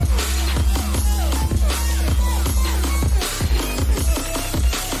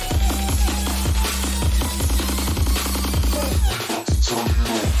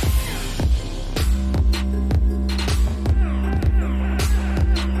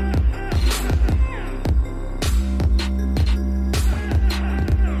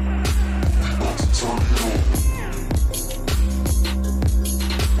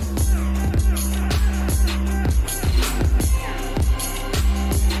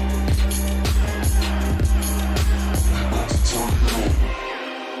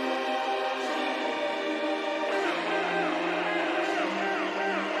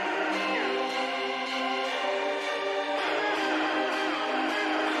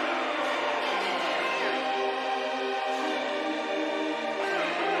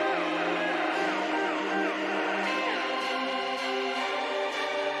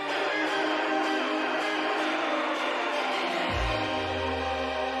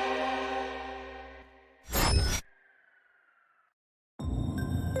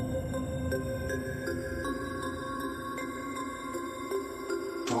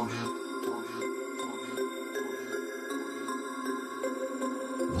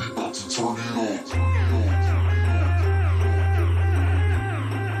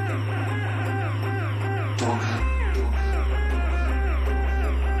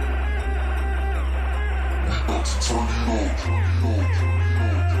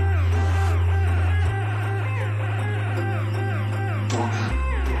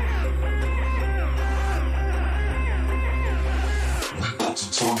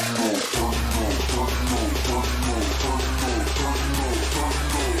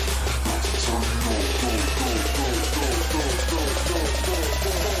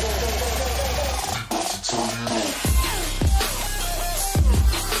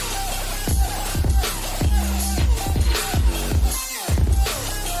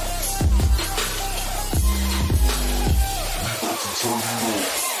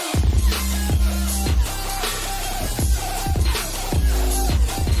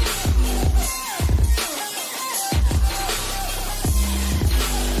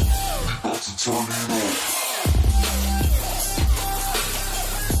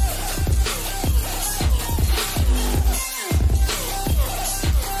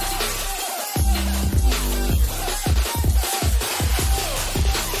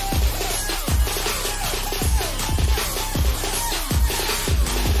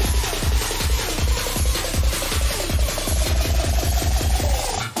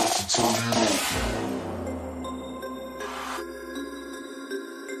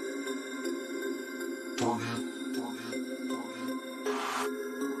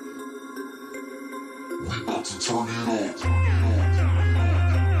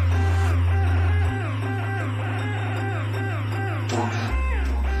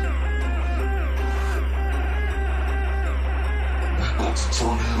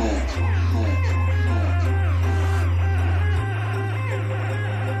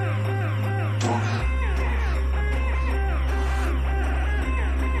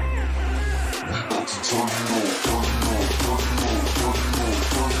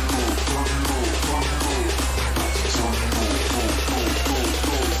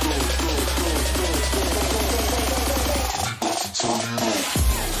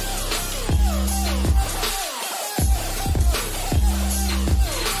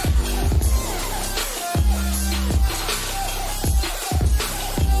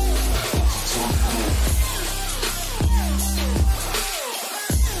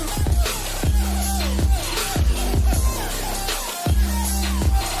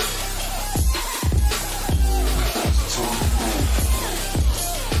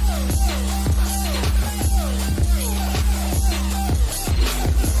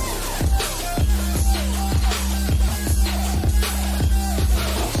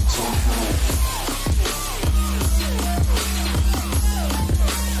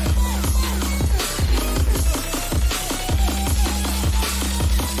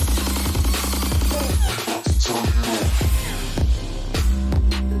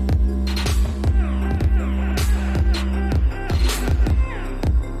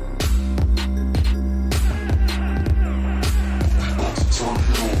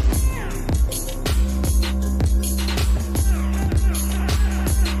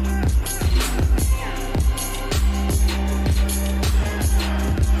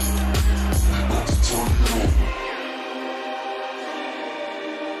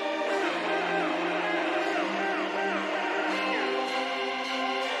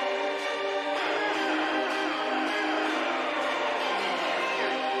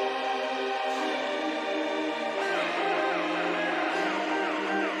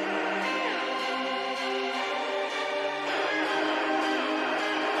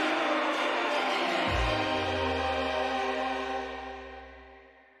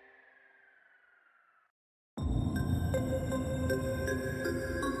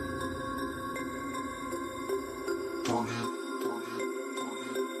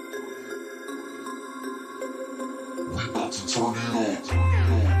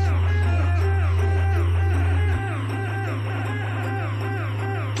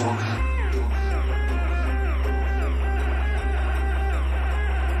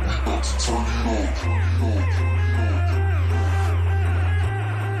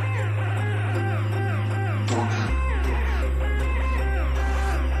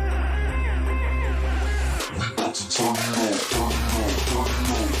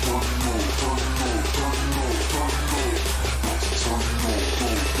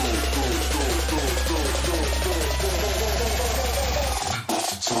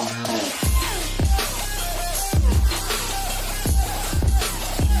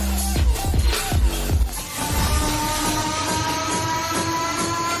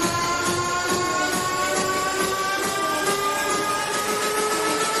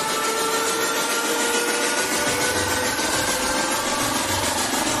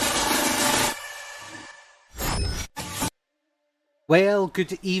Well,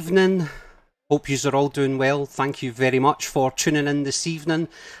 good evening. Hope you are all doing well. Thank you very much for tuning in this evening.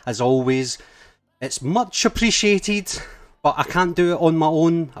 As always, it's much appreciated, but I can't do it on my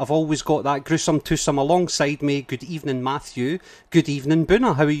own. I've always got that gruesome twosome alongside me. Good evening, Matthew. Good evening,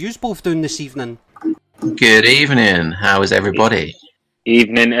 Boona. How are you both doing this evening? Good evening. How is everybody?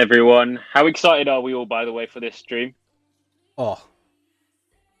 Evening, everyone. How excited are we all, by the way, for this stream? Oh,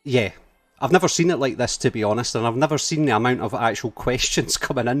 yeah. I've never seen it like this, to be honest, and I've never seen the amount of actual questions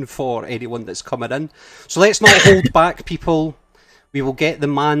coming in for anyone that's coming in. So let's not hold back, people. We will get the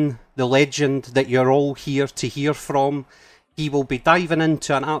man, the legend that you're all here to hear from. He will be diving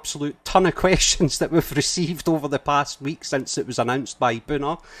into an absolute ton of questions that we've received over the past week since it was announced by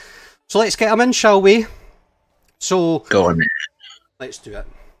Boona. So let's get him in, shall we? So go on. Let's do it.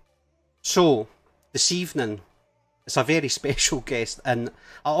 So, this evening, it's a very special guest, and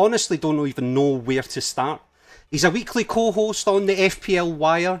I honestly don't even know where to start. He's a weekly co-host on the FPL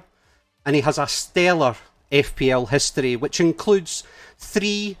Wire, and he has a stellar FPL history, which includes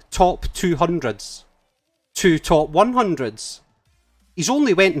 3 top 200s, 2 top 100s. He's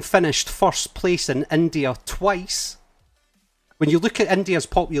only went and finished first place in India twice. When you look at India's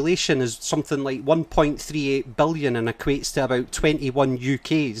population as something like 1.38 billion and equates to about 21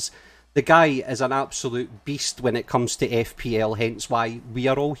 UKs, the guy is an absolute beast when it comes to FPL, hence why we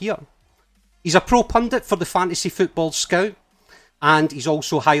are all here. He's a pro pundit for the Fantasy Football Scout, and he's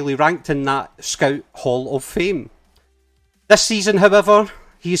also highly ranked in that Scout Hall of Fame. This season, however,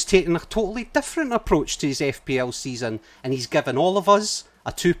 he has taken a totally different approach to his FPL season, and he's given all of us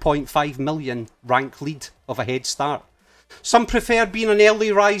a 2.5 million rank lead of a head start. Some prefer being an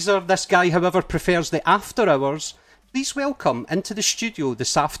early riser. This guy, however, prefers the after hours. Please welcome into the studio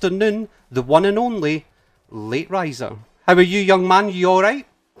this afternoon, the one and only Late Riser. How are you, young man? You alright?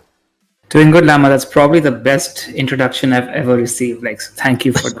 Doing good, Lama. That's probably the best introduction I've ever received. So thank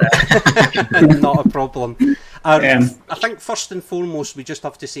you for that. Not a problem. I think first and foremost, we just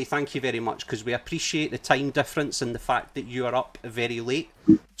have to say thank you very much because we appreciate the time difference and the fact that you are up very late.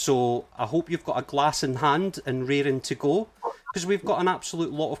 So I hope you've got a glass in hand and raring to go because we've got an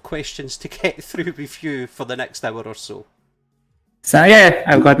absolute lot of questions to get through with you for the next hour or so. So yeah,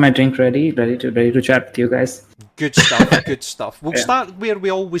 I've got my drink ready to chat with you guys. Good stuff, good stuff. We'll start where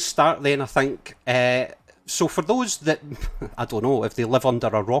we always start then, I think. So for those that, I don't know, if they live under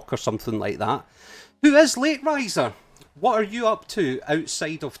a rock or something like that, who is Late Riser? What are you up to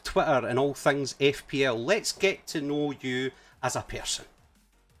outside of Twitter and all things FPL? Let's get to know you as a person.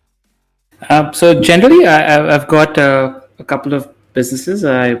 So generally, I've got a couple of businesses.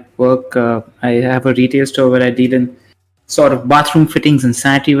 I work, I have a retail store where I deal in sort of bathroom fittings and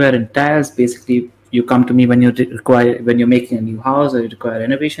sanitary ware and tiles. Basically, you come to me when you're making a new house or you require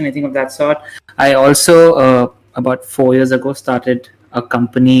renovation, anything of that sort. I also, about 4 years ago, started a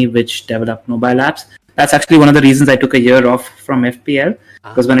company which developed mobile apps. That's actually one of the reasons I took a year off from FPL,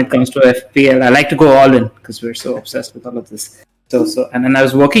 because when it comes to FPL, I like to go all in because we're so obsessed with all of this. And then I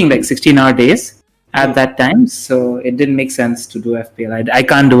was working like 16-hour days at that time, so it didn't make sense to do FPL. I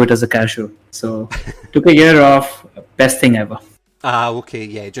can't do it as a casual, so took a year off. Best thing ever. Okay,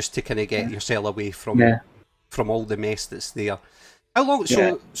 yeah, just to kind of get yourself away from all the mess that's there. How long?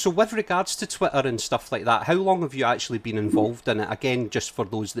 So with regards to Twitter and stuff like that, how long have you actually been involved in it? Again, just for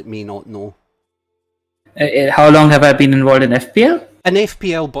those that may not know. How long have I been involved in FPL? In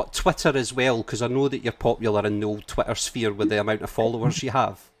FPL, but Twitter as well, because I know that you're popular in the old Twitter sphere with the amount of followers you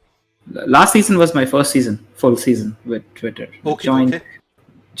have. Last season was my first season, full season with Twitter. Okay, joined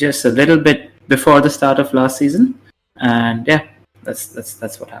just a little bit before the start of last season, and yeah,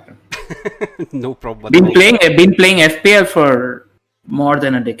 that's what happened. No problem. I've been playing FPL for more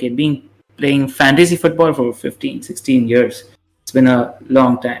than a decade. Been playing fantasy football for 15, 16 years. It's been a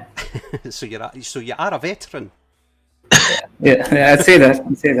long time. So you are a veteran. Yeah, I'd say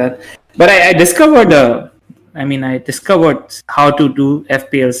that. But I discovered how to do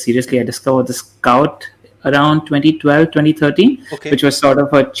FPL seriously. I discovered the Scout around 2012, 2013, which was sort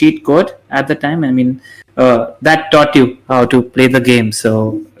of a cheat code at the time. I mean, that taught you how to play the game.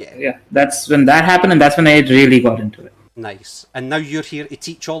 So yeah, that's when that happened, and that's when I really got into it. Nice. And now you're here to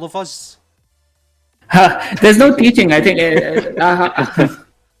teach all of us. There's no teaching. I think.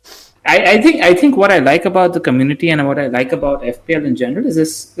 I think what I like about the community and what I like about FPL in general is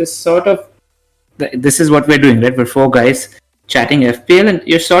this sort of. This is what we're doing, right? We're 4 guys chatting FPL, and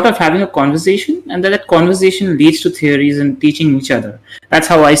you're sort of having a conversation, and then that conversation leads to theories and teaching each other. That's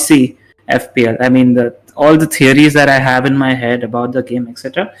how I see FPL. I mean, all the theories that I have in my head about the game,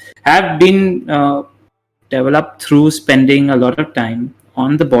 etc., have been developed through spending a lot of time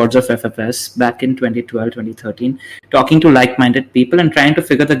on the boards of FFS back in 2012, 2013, talking to like-minded people and trying to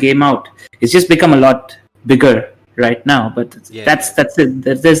figure the game out. It's just become a lot bigger right now, but that's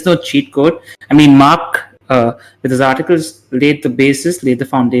it. There's no cheat code. I mean, Mark, with his articles, laid the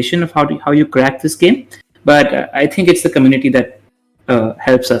foundation of how you crack this game. But I think it's the community that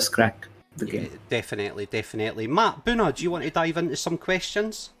helps us crack the game. Definitely. Matt, Buna, do you want to dive into some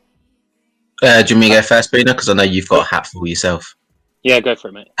questions? Do you want me to go first, Bina? Because I know you've got a hatful yourself. Yeah, go for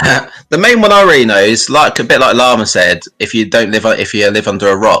it, mate. The main one I really know is a bit like Lama said. If you live under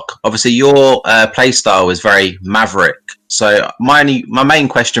a rock, obviously your play style is very maverick. So my main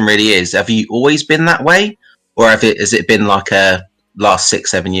question really is: have you always been that way, or has it been like a last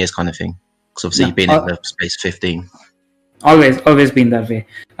 6-7 years kind of thing? Because obviously you've been in the space 15. Always been that way.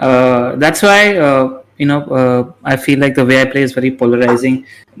 That's why I feel like the way I play is very polarizing.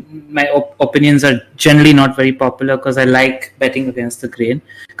 My opinions are generally not very popular because I like betting against the grain.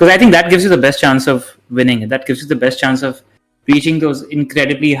 Because I think that gives you the best chance of winning. That gives you the best chance of reaching those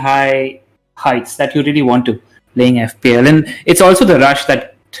incredibly high heights that you really want to playing FPL. And it's also the rush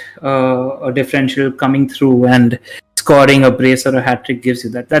that a differential coming through and scoring a brace or a hat trick gives you.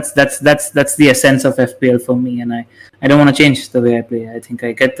 That's the essence of FPL for me, and I don't want to change the way I play. I think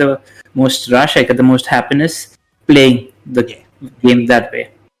I get the most rush, I get the most happiness playing the game that way.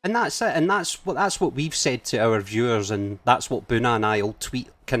 And that's it, and that's what we've said to our viewers, and that's what Buna and I will tweet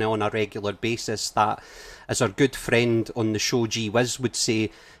kind of on a regular basis. That, as our good friend on the show G Wiz would say,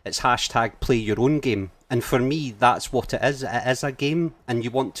 it's hashtag play your own game. And for me, that's what it is. It is a game, and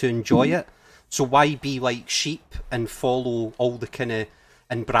you want to enjoy it. So why be like sheep and follow all the kind of,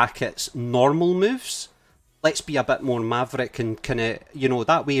 in brackets, normal moves? Let's be a bit more maverick and kind of,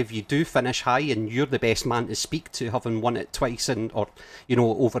 that way if you do finish high and you're the best man to speak to, having won it twice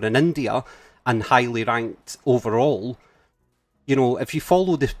over in India and highly ranked overall, if you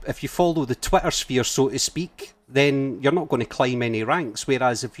follow the Twitter sphere, so to speak, then you're not going to climb any ranks.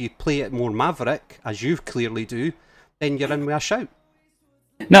 Whereas if you play it more maverick, as you clearly do, then you're in with a shout.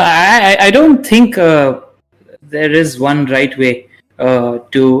 No, I don't think there is one right way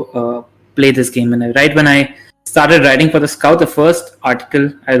to play this game. And right when I started writing for the Scout, the first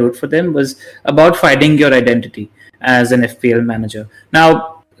article I wrote for them was about finding your identity as an FPL manager.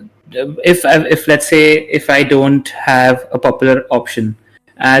 Now, if let's say if I don't have a popular option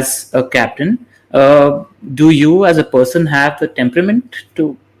as a captain, do you as a person have the temperament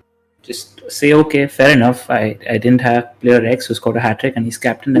to just say, okay, fair enough, I didn't have player X who scored a hat-trick and he's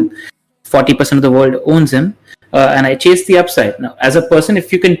captain and 40% of the world owns him, and I chase the upside. Now, as a person,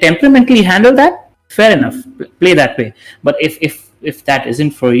 if you can temperamentally handle that, fair enough, play that way. But if that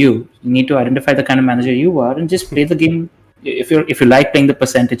isn't for you, you need to identify the kind of manager you are and just play the game. If you like playing the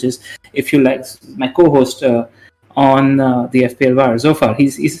percentages, if you like, my co-host on the FPL VAR, Zofar,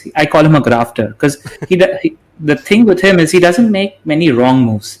 he's I call him a grafter because the thing with him is he doesn't make many wrong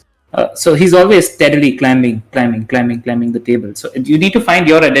moves. So he's always steadily climbing the table. So you need to find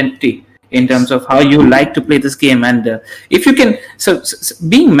your identity in terms of how you like to play this game. And if you can, so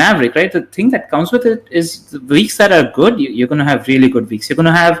being maverick, right? The thing that comes with it is the weeks that are good, you're going to have really good weeks. You're going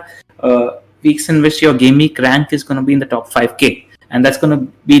to have weeks in which your game week rank is going to be in the top 5K. And that's going to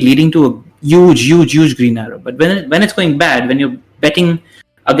be leading to a huge green arrow. But when it's going bad, when you're betting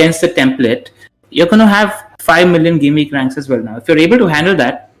against the template, you're going to have 5 million game week ranks as well. Now, if you're able to handle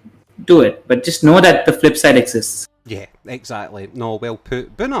that, do it, but just know that the flip side exists. Yeah, exactly. No, well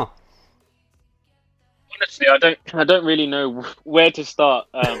put. Buna? Honestly, I don't really know where to start,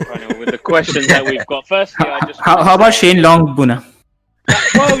 with the questions that we've got. Firstly, how about Shane Long, Buna?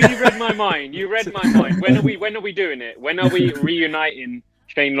 Well, you read my mind. When are we doing it? When are we reuniting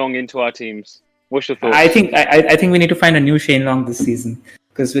Shane Long into our teams? What's your thoughts? I think we need to find a new Shane Long this season,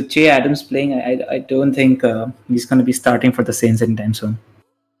 because with Che Adams playing, I don't think he's going to be starting for the Saints anytime soon.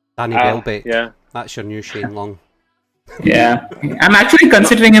 Danny Welbeck. Yeah. That's your new Shane Long. Yeah. I'm actually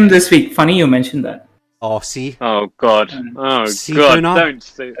considering him this week. Funny you mentioned that. Oh, see? Oh, God. Oh, see, God.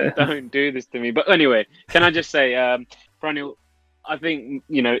 Don't do this to me. But anyway, can I just say, Pranil, I think,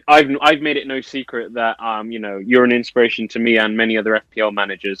 I've made it no secret that, you're an inspiration to me and many other FPL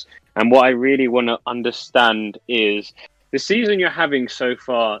managers. And what I really want to understand is the season you're having so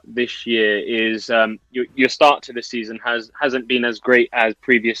far this year is your start to the season hasn't been as great as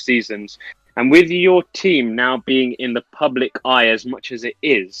previous seasons. And with your team now being in the public eye as much as it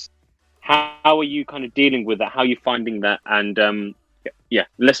is, how are you kind of dealing with that? How are you finding that? And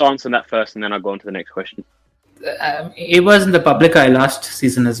let's answer that first and then I'll go on to the next question. It was in the public eye last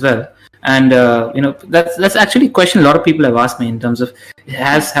season as well. And, that's actually a question a lot of people have asked me in terms of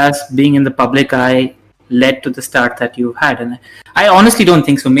has being in the public eye led to the start that you've had. And I honestly don't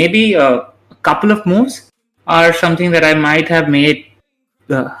think so. Maybe a couple of moves are something that I might have made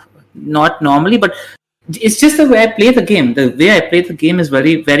not normally, but it's just the way I play the game. The way I play the game is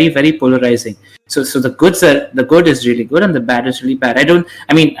very, very, very polarizing. So the good is really good and the bad is really bad.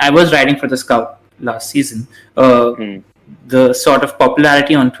 I was riding for the Scout last season. The sort of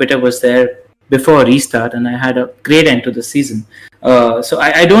popularity on Twitter was there before restart, and I had a great end to the season. So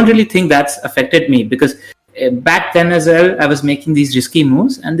I don't really think that's affected me, because back then as well, I was making these risky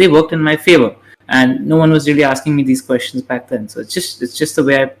moves and they worked in my favor. And no one was really asking me these questions back then. So it's just the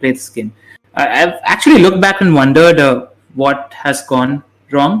way I play this game. I've actually looked back and wondered what has gone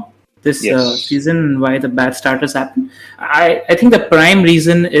wrong this season and why the bad start has happened. I think the prime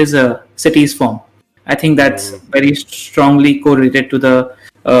reason is City's form. I think that's very strongly correlated to the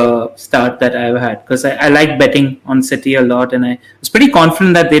start that I've had, because I like betting on City a lot, and I was pretty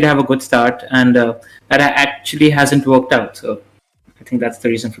confident that they'd have a good start, and that actually hasn't worked out. So I think that's the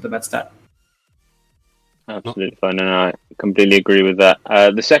reason for the bad start. Absolutely fine, and I completely agree with that.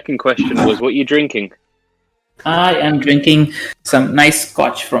 The second question was, what are you drinking? I am drinking some nice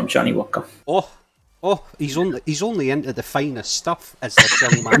scotch from Johnny Walker. Oh, he's only into the finest stuff, as the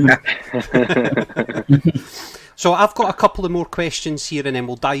young man. So I've got a couple of more questions here, and then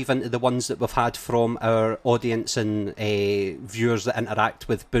we'll dive into the ones that we've had from our audience and viewers that interact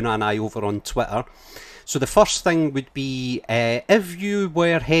with Buna and I over on Twitter. So the first thing would be, if you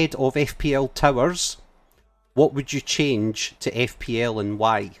were head of FPL Towers, what would you change to FPL and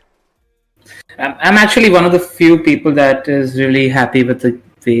why? I'm actually one of the few people that is really happy with the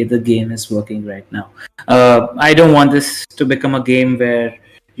way the game is working right now. I don't want this to become a game where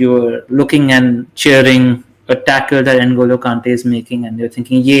you're looking and cheering a tackle that N'Golo Kante is making and you're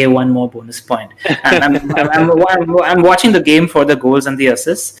thinking, yay, one more bonus point. I'm watching the game for the goals and the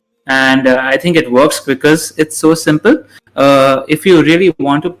assists, and I think it works because it's so simple. If you really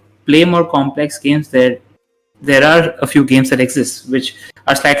want to play more complex games, there are a few games that exist which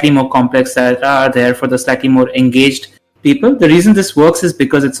are slightly more complex, that are there for the slightly more engaged people. The reason this works is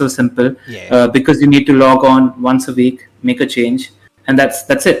because it's so simple. Because you need to log on once a week, make a change, and that's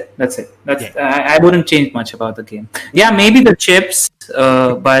it. I wouldn't change much about the game. Yeah, maybe the chips,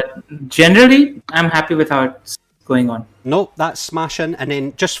 but generally I'm happy with how it's going on. No, that's smashing. And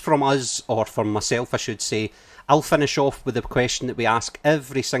then just from us, or from myself I should say, I'll finish off with a question that we ask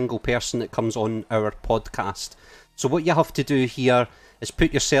every single person that comes on our podcast. So what you have to do here is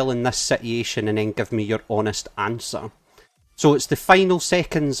put yourself in this situation and then give me your honest answer. So it's the final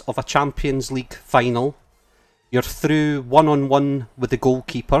seconds of a Champions League final. You're through one-on-one with the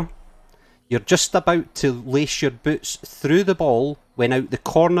goalkeeper. You're just about to lace your boots through the ball when out the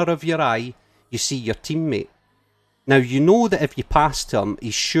corner of your eye you see your teammate. Now you know that if you pass to him,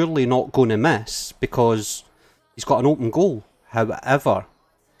 he's surely not going to miss because he's got an open goal. However,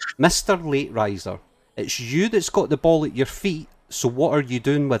 Mr. Late Riser, it's you that's got the ball at your feet, so what are you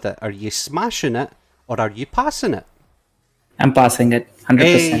doing with it? Are you smashing it or are you passing it? I'm passing it, 100%.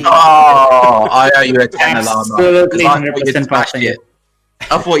 Hey. Oh, I owe you a 10 alarm. Absolutely 100% passing it.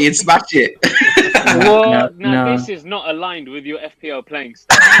 I thought you'd smash it. What? No, this is not aligned with your FPL playing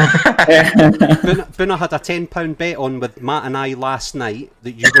style. Buna had a £10 bet on with Matt and I last night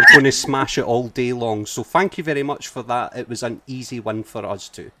that you were going to smash it all day long. So thank you very much for that. It was an easy win for us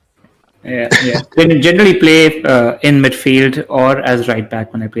too. Yeah. I generally play in midfield or as right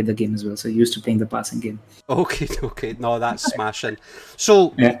back when I play the game as well. So used to playing the passing game. Okay. No, that's smashing.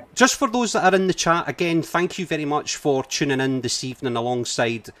 So, just for those that are in the chat, again, thank you very much for tuning in this evening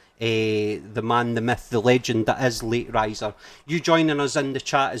alongside the man, the myth, the legend that is Late Riser. You joining us in the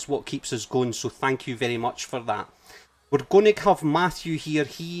chat is what keeps us going, so thank you very much for that. We're going to have Matthew here.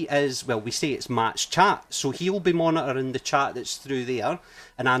 He is, well, we say it's Matt's chat, so he'll be monitoring the chat that's through there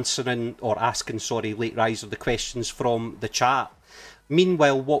and asking Late Riser the questions from the chat.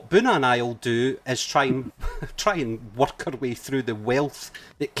 Meanwhile, what Buna and I will do is try and work our way through the wealth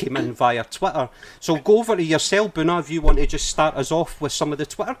that came in via Twitter. So go over to yourself, Buna, if you want to just start us off with some of the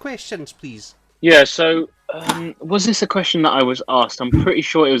Twitter questions, please. Yeah, so was this a question that I was asked? I'm pretty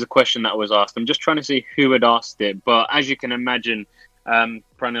sure it was a question that I was asked. I'm just trying to see who had asked it. But as you can imagine,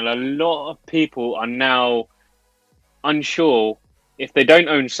 Pranil, a lot of people are now unsure if they don't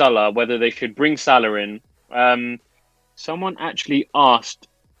own Salah, whether they should bring Salah in. Someone actually asked,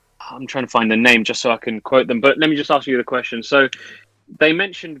 I'm trying to find the name just so I can quote them, but let me just ask you the question. So they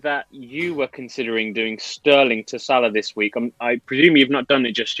mentioned that you were considering doing Sterling to Salah this week. I presume you've not done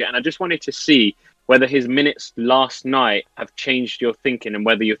it just yet. And I just wanted to see whether his minutes last night have changed your thinking and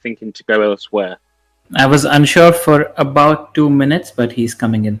whether you're thinking to go elsewhere. I was unsure for about 2 minutes, but he's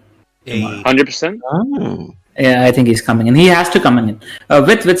coming in. Hey. 100%. Oh. Yeah, I think he's coming in. He has to come in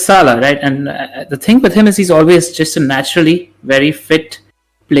with Salah, right? And the thing with him is he's always just a naturally very fit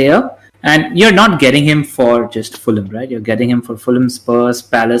player, and you're not getting him for just Fulham, right? You're getting him for Fulham, Spurs,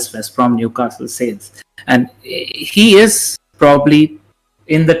 Palace, West Brom, Newcastle, Saints, and he is probably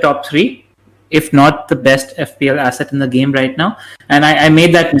in the top 3, if not the best FPL asset in the game right now. And I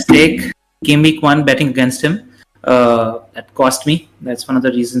made that mistake game week 1 betting against him. That cost me. That's one of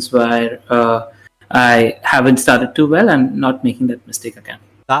the reasons why I haven't started too well. I'm not making that mistake again.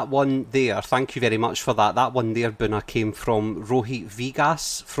 That one there, thank you very much for that. That one there, Buna, came from Rohit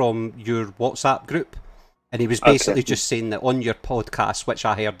Vigas from your WhatsApp group. And he was basically just saying that on your podcast, which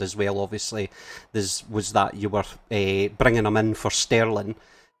I heard as well, obviously, was that you were bringing him in for Sterling,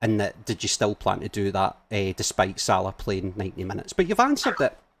 and that did you still plan to do that despite Salah playing 90 minutes? But you've answered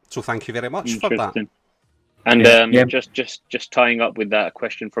it, so thank you very much for that. And just tying up with that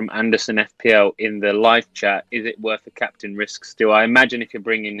question from Anderson FPL in the live chat, is it worth a captain risk still? I imagine if you're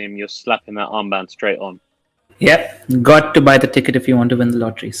bringing him, you're slapping that armband straight on. Yep, got to buy the ticket if you want to win the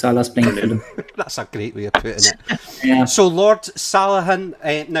lottery. Salah's playing for them. That's a great way of putting it. Yeah. So Lord Saladin,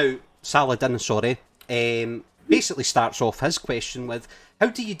 basically starts off his question with, how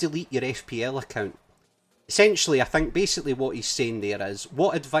do you delete your FPL account? Essentially, I think basically what he's saying there is,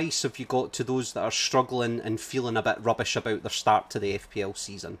 what advice have you got to those that are struggling and feeling a bit rubbish about their start to the FPL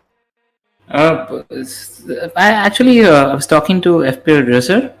season? I was talking to FPL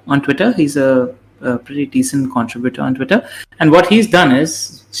Rizzer on Twitter. He's a pretty decent contributor on Twitter. And what he's done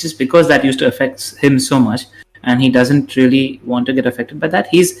is, just because that used to affect him so much, and he doesn't really want to get affected by that,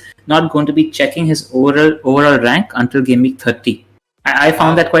 he's not going to be checking his overall rank until game week 30. I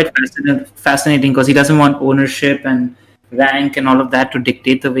found that quite fascinating because he doesn't want ownership and rank and all of that to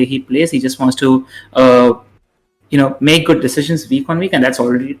dictate the way he plays. He just wants to, make good decisions week on week, and that's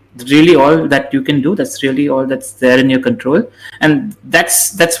already really all that you can do. That's really all that's there in your control, and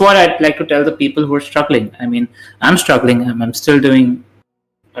that's what I'd like to tell the people who are struggling. I mean, I'm struggling. I'm still doing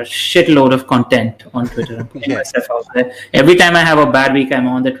a shitload of content on Twitter. Myself out there. Every time I have a bad week, I'm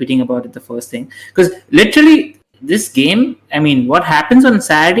on there tweeting about it the first thing, because literally, this game, I mean, what happens on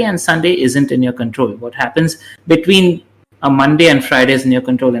Saturday and Sunday isn't in your control. What happens between a Monday and Friday is in your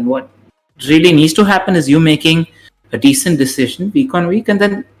control. And what really needs to happen is you making a decent decision week on week, and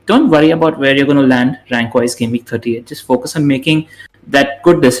then don't worry about where you're going to land rank-wise game week 38. Just focus on making that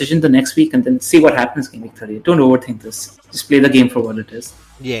good decision the next week, and then see what happens game week 38. Don't overthink this. Just play the game for what it is.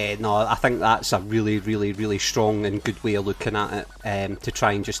 Yeah, no, I think that's a really, really, really strong and good way of looking at it, to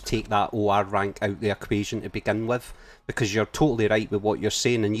try and just take that OR rank out the equation to begin with, because you're totally right with what you're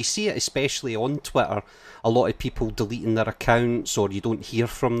saying, and you see it especially on Twitter, a lot of people deleting their accounts, or you don't hear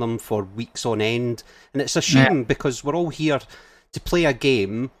from them for weeks on end, and it's a shame because we're all here to play a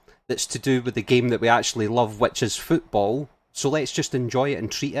game that's to do with the game that we actually love, which is football. So let's just enjoy it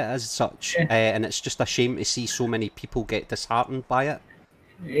and treat it as such, and it's just a shame to see so many people get disheartened by it.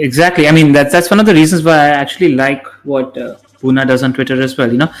 Exactly. I mean, that's one of the reasons why I actually like what Puna does on Twitter as well,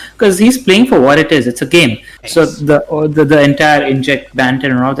 because he's playing for what it is. It's a game. Yes. So the entire inject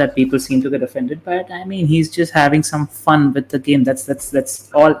banter and all that, people seem to get offended by it. I mean, he's just having some fun with the game.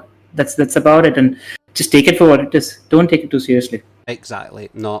 That's all. That's about it. And just take it for what it is. Don't take it too seriously.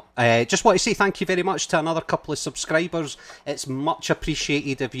 Exactly. No. Just want to say thank you very much to another couple of subscribers. It's much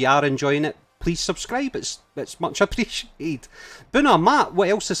appreciated. If you are enjoying it, please subscribe. It's much appreciated. Buna, Matt, what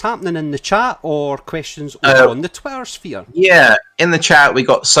else is happening in the chat or questions over on the Twitter sphere? Yeah, in the chat we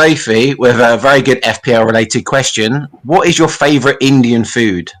got Sophie with a very good FPL related question. What is your favourite Indian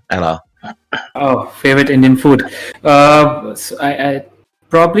food, Ella? Oh, favourite Indian food. So I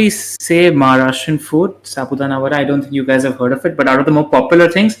probably say Maharashtrian food, Sabudana Vada. I don't think you guys have heard of it, but out of the more popular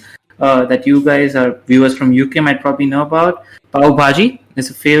things that you guys are viewers from UK might probably know about, Pav Bhaji is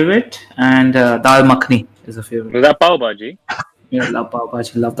a favorite, and Dal Makhani is a favorite. Was that Pav Bhaji? Yeah, love Pav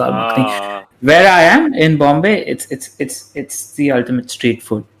Bhaji, love Dal Makhani. Where I am in Bombay, it's the ultimate street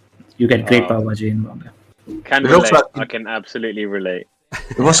food. You get great Pav Bhaji in Bombay. I can absolutely relate.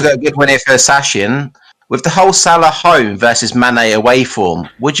 We've also got a good one here for Sashin. With the whole Salah home versus Mane away form,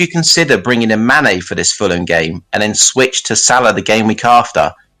 would you consider bringing in Mane for this Fulham game and then switch to Salah the game week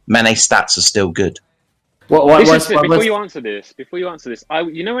after? Mane's stats are still good. Before you answer this,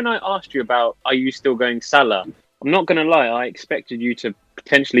 when I asked you about are you still going Salah, I'm not going to lie, I expected you to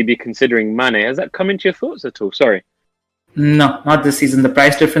potentially be considering Mane. Has that come into your thoughts at all? Sorry. No, not this season. The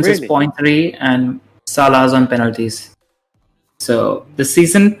price difference is 0.3 and Salah's on penalties. So this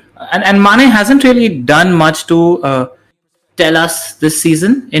season, and Mane hasn't really done much to tell us this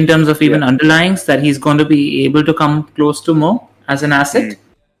season in terms of even underlyings that he's going to be able to come close to more as an asset.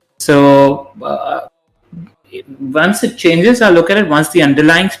 So once it changes, I'll look at it. Once the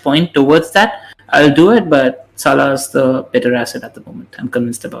underlyings point towards that, I'll do it. But Salah is the better asset at the moment. I'm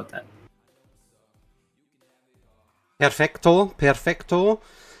convinced about that. Perfecto.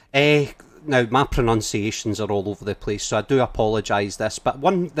 Now, my pronunciations are all over the place, so I do apologise this, but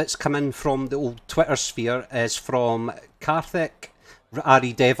one that's come in from the old Twitter sphere is from Karthik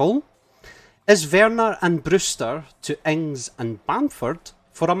Ari Devil. Is Werner and Brewster to Ings and Bamford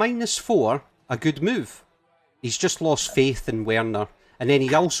for a -4 a good move? He's just lost faith in Werner, and then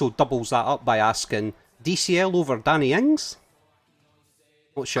he also doubles that up by asking, DCL over Danny Ings?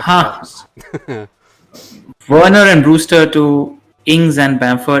 What's your thoughts? Werner and Brewster to Ings and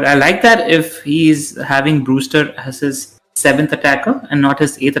Bamford. I like that if he's having Brewster as his 7th attacker and not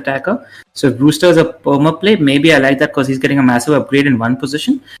his 8th attacker. So if Brewster is a perma play, maybe I like that because he's getting a massive upgrade in one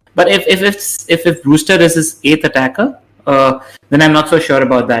position. But if Brewster is his 8th attacker, then I'm not so sure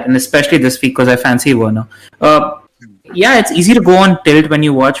about that. And especially this week because I fancy Werner. Yeah, it's easy to go on tilt when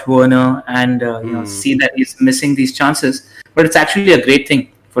you watch Werner and see that he's missing these chances. But it's actually a great thing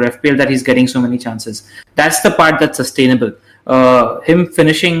for FPL that he's getting so many chances. That's the part that's sustainable. Him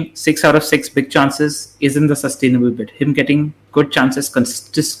finishing 6 out of 6 big chances isn't the sustainable bit. Him getting good chances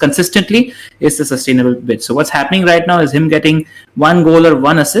consistently is the sustainable bit. So what's happening right now is him getting 1 goal or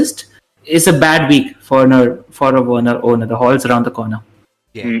 1 assist is a bad week for a Werner owner. The Hall's around the corner.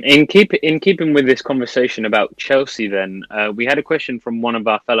 Yeah. In keeping with this conversation about Chelsea, then we had a question from one of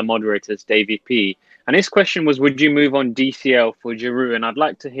our fellow moderators, Davey P, and his question was: would you move on DCL for Giroud? And I'd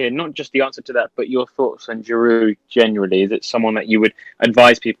like to hear not just the answer to that, but your thoughts on Giroud generally. Is it someone that you would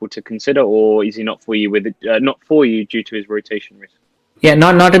advise people to consider, or is he not for you due to his rotation risk? Yeah,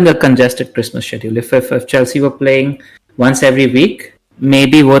 not in the congested Christmas schedule. If Chelsea were playing once every week,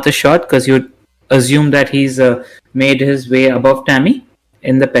 maybe worth a shot because you'd assume that he's made his way above Tammy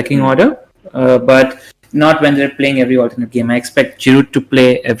in the pecking order, but not when they're playing every alternate game. I expect Giroud to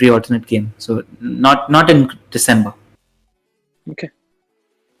play every alternate game, so not in December. Okay.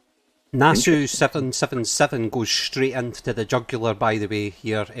 Nasu777 goes straight into the jugular, by the way,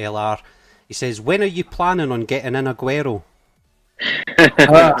 here, LR. He says, when are you planning on getting in Aguero?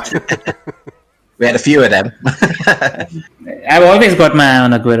 We had a few of them. I've always got my eye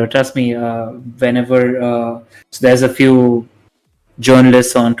on Aguero, trust me. Whenever so there's a few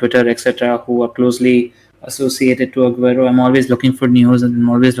journalists on Twitter, etc., who are closely associated to Aguero, I'm always looking for news and I'm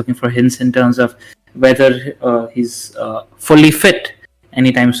always looking for hints in terms of whether he's fully fit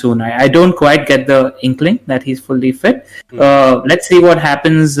anytime soon. I don't quite get the inkling that he's fully fit. Let's see what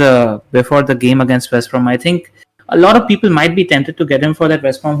happens before the game against West Brom. I think a lot of people might be tempted to get him for that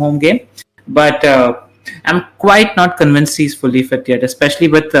West Brom home game, but I'm quite not convinced he's fully fit yet, especially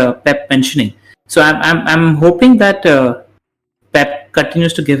with Pep mentioning. So I'm hoping that Pep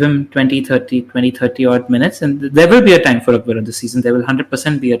continues to give him 20, 30 odd minutes, and there will be a time for Aguero this season. There will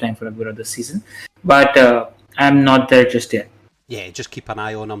 100% be a time for Aguero this season, but I'm not there just yet. Yeah, just keep an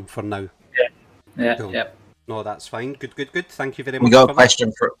eye on him for now. Yeah, Cool. yeah. No, that's fine. Good. Thank you very much. We got a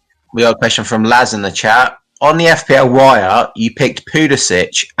question from Laz in the chat. On the FPL wire, you picked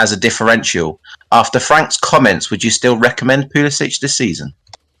Pulisic as a differential. After Frank's comments, would you still recommend Pulisic this season?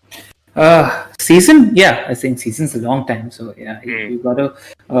 Season? Yeah, I think season's a long time. So, yeah, you got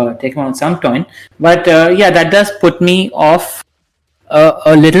to take him on some point. But, yeah, that does put me off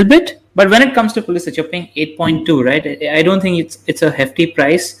a little bit. But when it comes to Pulisic, you're paying 8.2, right? I don't think it's a hefty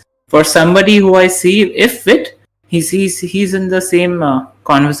price. For somebody who I see, if fit, he's in the same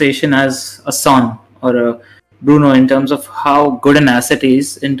conversation as a Son or a Bruno in terms of how good an asset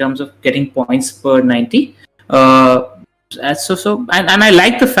is in terms of getting points per 90. And I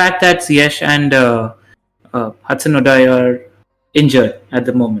like the fact that Ziyech and Hudson-Odoi are injured at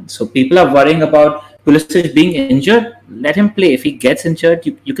the moment. So people are worrying about Pulisic being injured. Let him play. If he gets injured,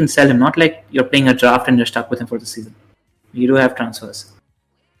 you can sell him. Not like you're playing a draft and you're stuck with him for the season. You do have transfers.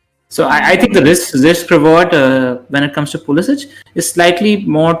 So I think the risk reward when it comes to Pulisic is slightly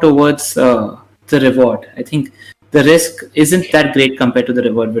more towards the reward. I think the risk isn't that great compared to the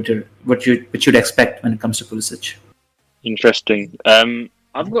reward which you'd expect when it comes to Pulisic. Interesting.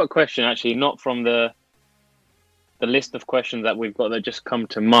 I've got a question actually, not from the list of questions that we've got that just come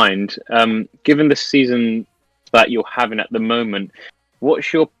to mind. Given the season that you're having at the moment,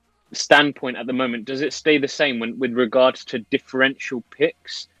 what's your standpoint at the moment? Does it stay the same with regards to differential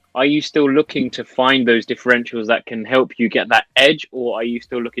picks? Are you still looking to find those differentials that can help you get that edge, or are you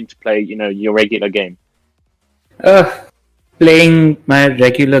still looking to play, your regular game? Playing my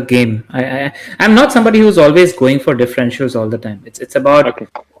regular game. I'm not somebody who's always going for differentials all the time. It's about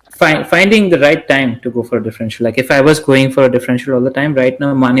finding the right time to go for a differential. Like if I was going for a differential all the time, right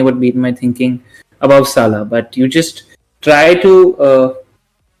now Mane would be in my thinking above Salah. But you just try to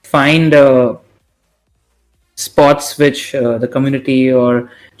find spots which the community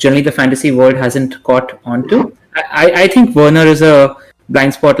or generally the fantasy world hasn't caught onto. I think Werner is a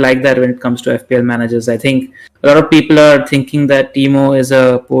blind spot like that when it comes to FPL managers. I think a lot of people are thinking that Timo is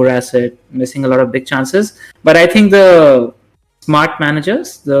a poor asset, missing a lot of big chances. But I think the smart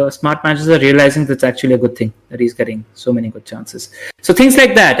managers are realizing that's actually a good thing, that he's getting so many good chances. So things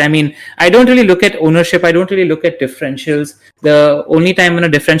like that. I mean, I don't really look at ownership. I don't really look at differentials. The only time when a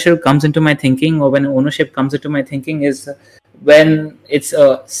differential comes into my thinking or when ownership comes into my thinking is when it's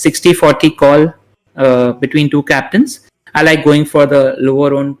a 60-40 call between two captains. I like going for the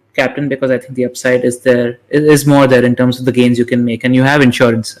lower owned captain because I think the upside is more there in terms of the gains you can make, and you have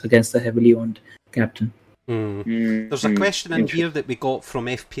insurance against the heavily owned captain. There's a question in here that we got from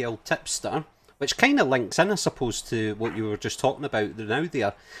FPL Tipster, which kind of links in, I suppose, to what you were just talking about now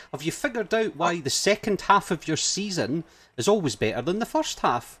there. Have you figured out why the second half of your season is always better than the first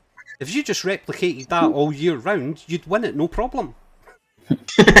half? If you just replicated that all year round, you'd win it, no problem.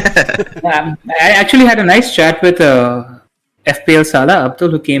 I actually had a nice chat with FPL Salah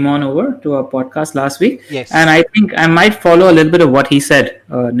Abdul, who came on over to our podcast last week. Yes. And I think I might follow a little bit of what he said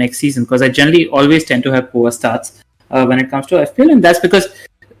next season, because I generally always tend to have poor starts when it comes to FPL, and that's because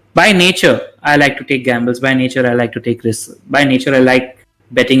by nature I like to take gambles. By nature I like to take risks. By nature I like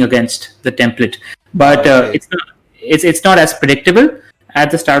betting against the template. But it's not as predictable at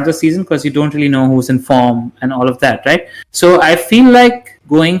the start of the season because you don't really know who's in form and all of that, right? So I feel like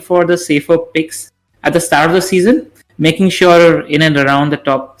going for the safer picks at the start of the season, making sure in and around the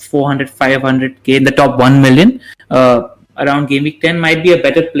top 400, 500k, in the top 1 million around game week 10 might be a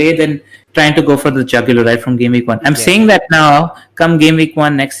better play than trying to go for the jugular right from game week 1. I'm saying that now, come game week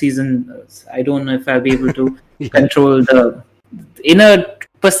 1 next season, I don't know if I'll be able to control the inner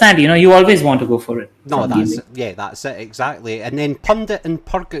personality. You always want to go for it. No, that's it, exactly. And then Pundit in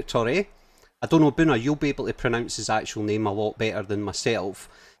Purgatory, I don't know, Boona, you'll be able to pronounce his actual name a lot better than myself.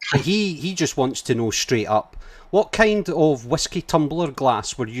 But he just wants to know straight up, what kind of whiskey tumbler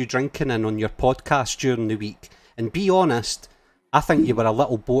glass were you drinking in on your podcast during the week? And be honest, I think you were a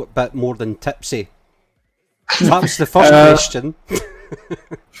little bit more than tipsy. That's the first question.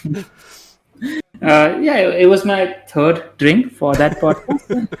 It was my third drink for that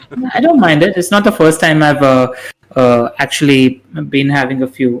podcast. I don't mind it. It's not the first time I've actually been having a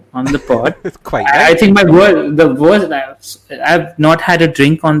few on the pod. Quite. I think the worst. I've not had a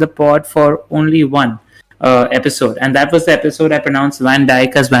drink on the pod for only one episode, and that was the episode I pronounced Van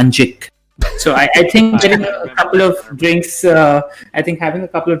Dijk as Van Dijk. So I think getting a couple of drinks. I think having a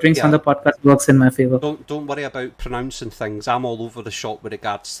couple of drinks on the podcast works in my favor. Don't worry about pronouncing things. I'm all over the shop with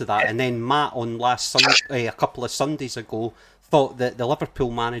regards to that. And then Matt on last Sunday, a couple of Sundays ago, thought that the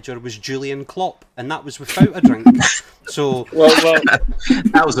Liverpool manager was Julian Klopp, and that was without a drink. So well,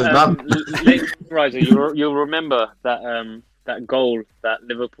 that was a none. Lateriser, you'll remember that goal that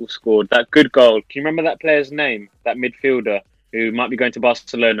Liverpool scored, that good goal. Can you remember that player's name? That midfielder who might be going to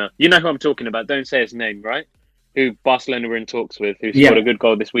Barcelona. You know who I'm talking about. Don't say his name, right? Who Barcelona were in talks with, who scored a good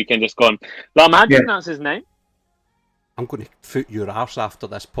goal this weekend, just gone. Lama, how do you pronounce his name? I'm going to foot your arse after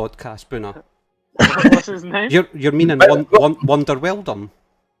this podcast, Boona. What's his name? You're meaning Wonderweldum?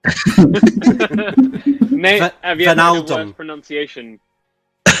 Have you ever heard the word pronunciation?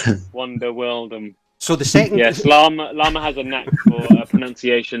 Wonderweldum. So the second, yes, Lama has a knack for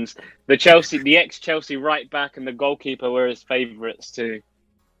pronunciations. The ex-Chelsea right back and the goalkeeper were his favourites too.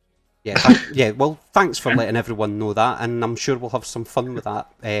 Yeah. Well, thanks for letting everyone know that, and I'm sure we'll have some fun with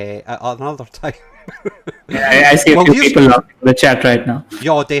that at another time. I see a few people in the chat right now.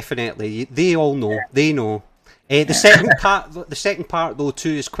 Yeah, definitely. They all know. They know. The second part, though, to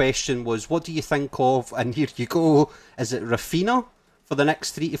his question was, what do you think of? And here you go. Is it Rafinha for the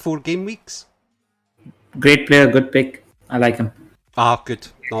next 3 to 4 game weeks? Great player, good pick. I like him. Good.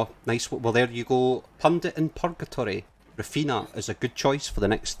 No, nice. Well, there you go. Pundit in Purgatory. Rafinha is a good choice for the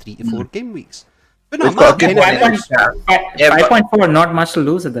next 3 to 4 game weeks. But no, 5.4, not much to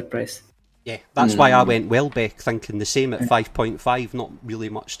lose at that price. Yeah, that's why I went Welbeck, thinking the same at 5.5. Not really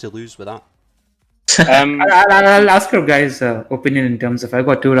much to lose with that. I'll ask your guys' opinion in terms of, I've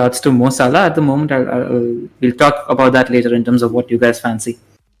got 2 routes to Mo Salah at the moment. We'll talk about that later in terms of what you guys fancy.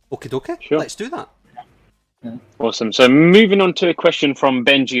 Okay, sure. Let's do that. Yeah. Awesome. So moving on to a question from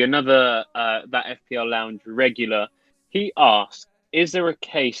Benji, another that FPL Lounge regular. He asked, is there a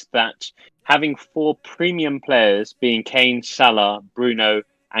case that having 4 premium players, being Kane, Salah, Bruno,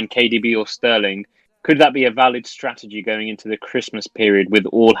 and KDB or Sterling, could that be a valid strategy going into the Christmas period with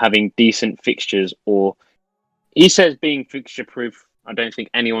all having decent fixtures? Or he says being fixture proof. I don't think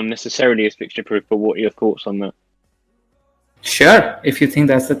anyone necessarily is fixture proof, but what are your thoughts on that? Sure, if you think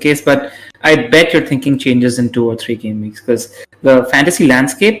that's the case, but I bet your thinking changes in 2 or 3 game weeks, because the fantasy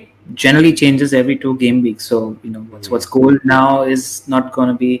landscape generally changes every 2 game weeks. So what's gold now is not going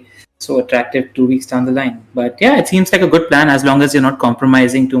to be so attractive 2 weeks down the line. But yeah, it seems like a good plan as long as you're not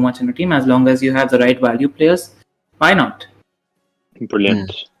compromising too much in the team. As long as you have the right value players, why not?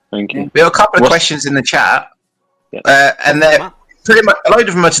 Brilliant, thank you. We have a couple of questions in the chat, and they're pretty much, a load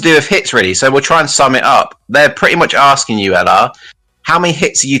of them are to do with hits, really. So we'll try and sum it up. They're pretty much asking you, Ella, how many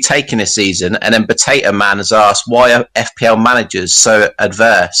hits are you taking this season? And then Potato Man has asked, why are FPL managers so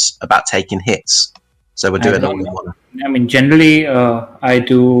adverse about taking hits? So we're doing all in one. I mean, generally, I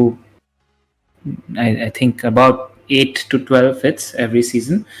do. I think about 8 to 12 hits every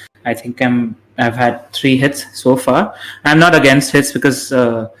season. I think I've had 3 hits so far. I'm not against hits because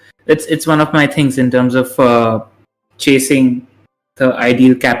it's one of my things in terms of chasing the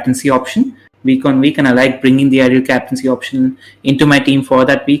ideal captaincy option week on week, and I like bringing the ideal captaincy option into my team for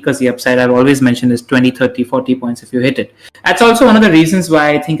that week, because the upside I've always mentioned is 20, 30, 40 points if you hit it. That's also one of the reasons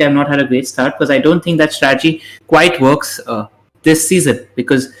why I think I've not had a great start, because I don't think that strategy quite works this season,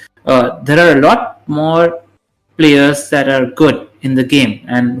 because there are a lot more players that are good in the game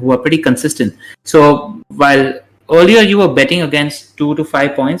and who are pretty consistent. So while earlier you were betting against 2 to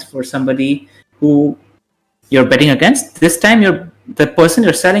 5 points for somebody who you're betting against, this time the person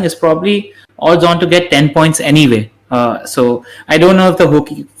you're selling is probably odds on to get 10 points anyway. So I don't know if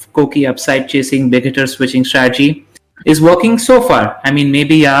the hokey upside chasing big hitter switching strategy is working so far. I mean,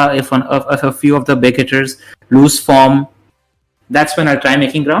 maybe if a few of the big hitters lose form, that's when I'll try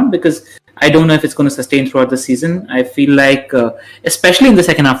making ground, because I don't know if it's going to sustain throughout the season. I feel like, especially in the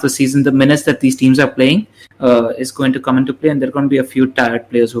second half of the season, the minutes that these teams are playing is going to come into play, and there are going to be a few tired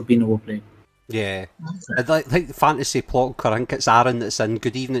players who've been overplayed. Yeah, I'd like the fantasy plonker. I think it's Aaron that's in.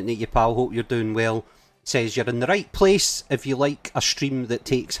 Good evening to you, pal. Hope you're doing well. Says you're in the right place if you like a stream that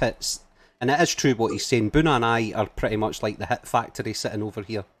takes hits, and it is true what he's saying. Boona and I are pretty much like the hit factory sitting over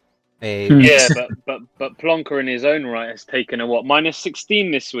here. Yeah, but Plonker in his own right has taken a minus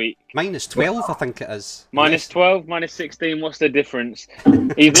 16 this week. Minus 12, I think it is. Minus 12, minus 16. What's the difference?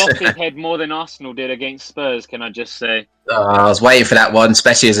 He's lost his head more than Arsenal did against Spurs. Can I just say? I was waiting for that one,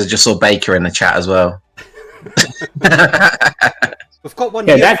 especially as I just saw Baker in the chat as well. We've got one.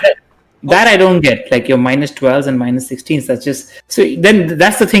 Yeah, that I don't get. Like your minus 12s and minus 16s. That's just then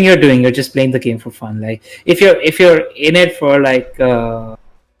that's the thing you're doing. You're just playing the game for fun. Like if you're in it for like.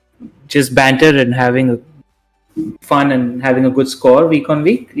 Just banter and having fun and having a good score week on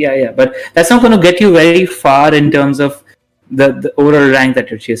week, but that's not going to get you very far in terms of the overall rank that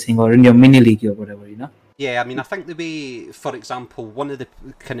you're chasing or in your mini league or whatever, Yeah, I mean, I think the way, for example, one of the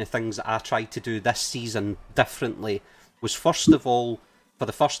kind of things that I tried to do this season differently was, first of all, for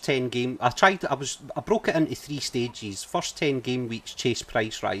the first 10 game, I broke it into 3 stages. First 10 game weeks, chase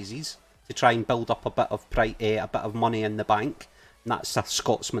price rises to try and build up a bit of money in the bank. And that's a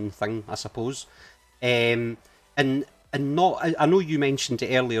Scotsman thing, I suppose. And not, I know you mentioned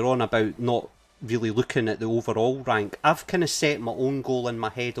it earlier on about not really looking at the overall rank. I've kind of set my own goal in my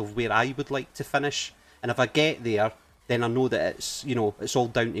head of where I would like to finish, and if I get there, then I know that it's it's all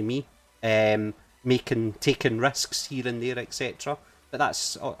down to me, taking risks here and there, etc. But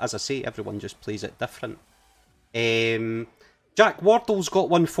that's, as I say, everyone just plays it different. Jack Wardle's got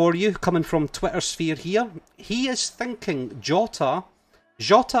one for you, coming from Twitter sphere here. He is thinking Jota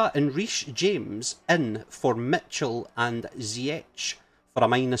and Reece James in for Mitchell and Ziyech for a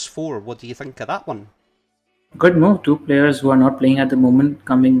 -4. What do you think of that one? Good move. 2 players who are not playing at the moment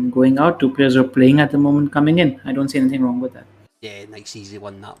going out. 2 players who are playing at the moment coming in. I don't see anything wrong with that. Yeah, nice easy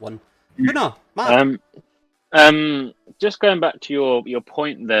one, that one. No, Matt. Just going back to your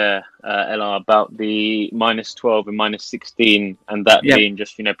point there, Ella, about the -12 and -16, and that being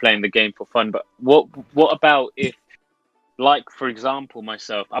just playing the game for fun. But what about if, like for example,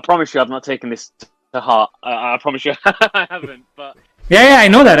 myself? I promise you, I've not taken this to heart. I promise you, I haven't. But yeah, I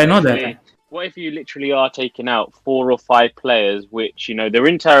know that. What if you literally are taking out 4 or 5 players, which they're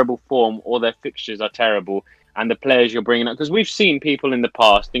in terrible form or their fixtures are terrible, and the players you're bringing up? Because we've seen people in the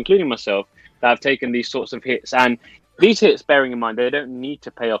past, including myself, that have taken these sorts of hits, and these hits, bearing in mind, they don't need to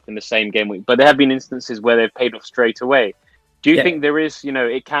pay off in the same game week, but there have been instances where they've paid off straight away. Do you think there is,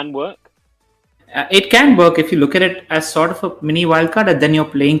 it can work? It can work if you look at it as sort of a mini wildcard, and then you're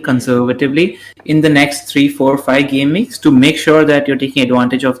playing conservatively in the next 3, 4, 5 game weeks to make sure that you're taking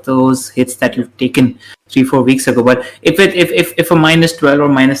advantage of those hits that you've taken 3, 4 weeks ago. But if a -12 or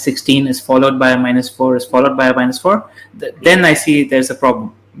 -16 is followed by a -4 is followed by a -4, then I see there's a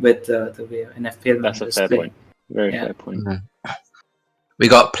problem with the way an FPL. That's a fair point. Very fair point. Mm-hmm. We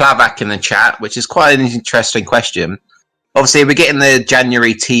got Plavak in the chat, which is quite an interesting question. Obviously, we're getting the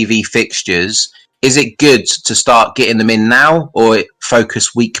January TV fixtures. Is it good to start getting them in now, or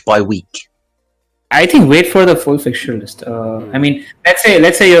focus week by week? I think wait for the full fixture list. I mean,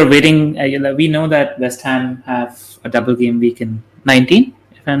 let's say you're waiting. We know that West Ham have a double game week in 19,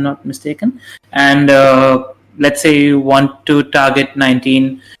 if I'm not mistaken, and let's say you want to target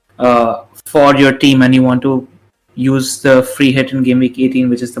 19 for your team, and you want to use the free hit in game week 18,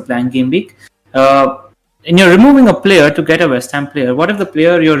 which is the planned game week. And you're removing a player to get a West Ham player. What if the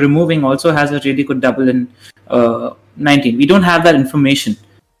player you're removing also has a really good double in 19? We don't have that information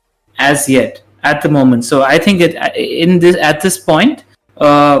as yet at the moment. So I think at this point,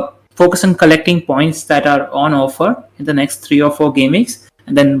 focus on collecting points that are on offer in the next 3 or 4 game weeks,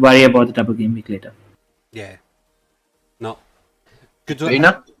 and then worry about the double game week later. Yeah. No. Good.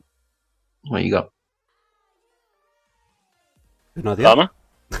 Luna? What you got? You're not there? Lama?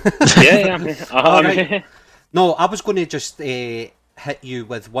 Yeah. Right. No, I was going to just hit you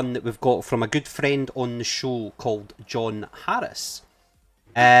with one that we've got from a good friend on the show called John Harris.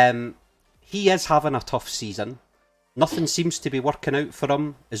 He is having a tough season. Nothing seems to be working out for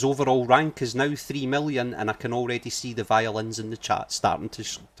him. His overall rank is now 3 million, and I can already see the violins in the chat starting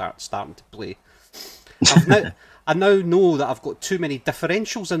to play. I now know that I've got too many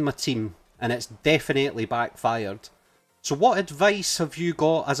differentials in my team, and it's definitely backfired. So what advice have you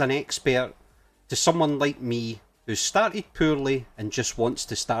got as an expert to someone like me who started poorly and just wants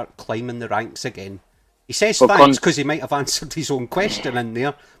to start climbing the ranks again? He says thanks because he might have answered his own question in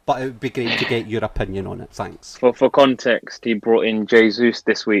there, but it would be great to get your opinion on it. Thanks. For context, he brought in Jesus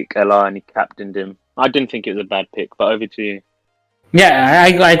this week, Ella, and he captained him. I didn't think it was a bad pick, but over to you. Yeah,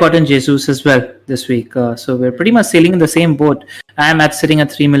 I got in Jesus as well this week. So we're pretty much sailing in the same boat. I'm sitting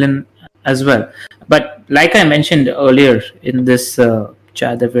at 3 million as well. But like I mentioned earlier in this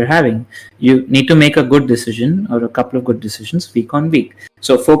chat that we're having, you need to make a good decision or a couple of good decisions week on week.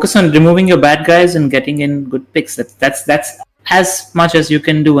 So focus on removing your bad guys and getting in good picks. That's as much as you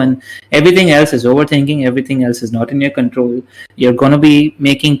can do, and everything else is overthinking. Everything else is not in your control. You're going to be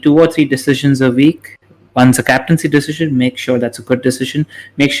making 2 or 3 decisions a week. One's a captaincy decision. Make sure that's a good decision.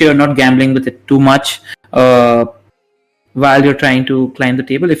 Make sure you're not gambling with it too much while you're trying to climb the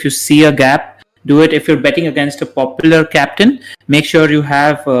table. If you see a gap, do it. If you're betting against a popular captain, make sure you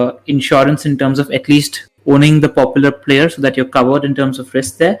have insurance in terms of at least owning the popular player so that you're covered in terms of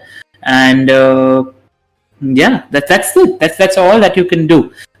risk there. And that's it. That's all that you can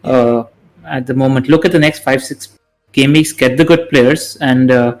do at the moment. Look at the next 5-6 game weeks, get the good players,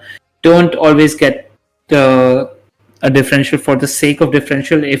 and don't always get a differential for the sake of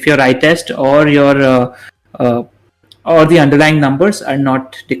differential if your eye test or your or the underlying numbers are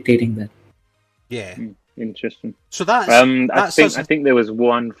not dictating that. Yeah, interesting. So that's I think there was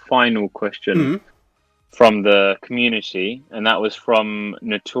one final question from the community, and that was from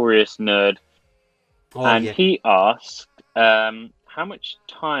Notorious Nerd, he asked, how much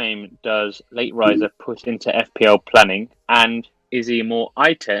time does Late Riser put into FPL planning, and is he more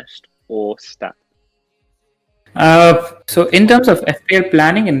eye test or stat? So in terms of FPL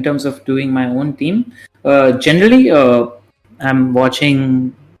planning, in terms of doing my own team, generally I'm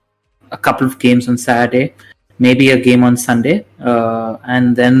watching a couple of games on Saturday, maybe a game on Sunday,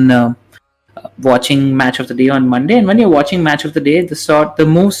 and then watching match of the day on Monday. And when you're watching match of the day, the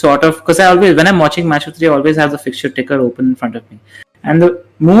move sort of, because when I'm watching match of the day, I always have the fixture ticker open in front of me, and the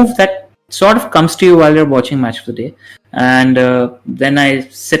move that sort of comes to you while you're watching match of the day, and then I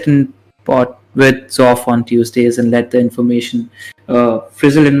sit and pot with Zoff on Tuesdays and let the information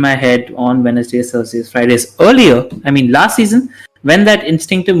frizzle in my head on Wednesdays, Thursdays, Fridays. Earlier, last season, when that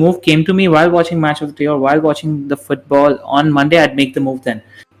instinctive move came to me while watching match of the day or while watching the football on Monday, I'd make the move then.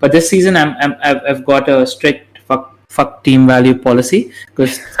 But this season, I've got a strict fuck team value policy,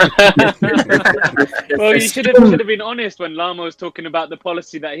 because well, you should have been honest when Lama was talking about the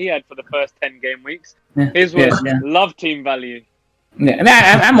policy that he had for the first 10 game weeks. His was love team value. Yeah, and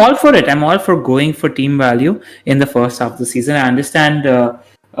I'm all for it. I'm all for going for team value in the first half of the season. I understand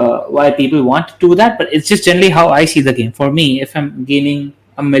why people want to do that, but it's just generally how I see the game. For me, if I'm gaining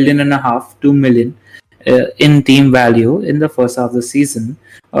 1.5 million, 2 million in team value in the first half of the season,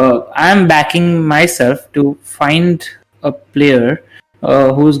 I'm backing myself to find a player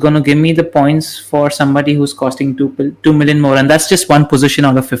who's going to give me the points for somebody who's costing 2 million more, and that's just one position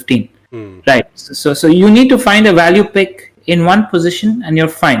out of 15. Right. So you need to find a value pick in one position, and you're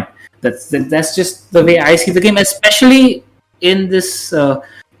fine. That's just the way I see the game, especially in this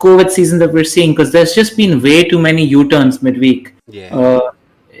COVID season that we're seeing, because there's just been way too many U-turns midweek.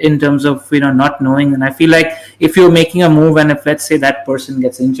 In terms of not knowing. And I feel like if you're making a move, and if let's say that person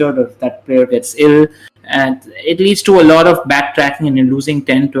gets injured or if that player gets ill, and it leads to a lot of backtracking and you're losing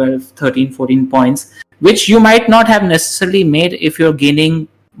 10, 12, 13, 14 points, which you might not have necessarily made if you're gaining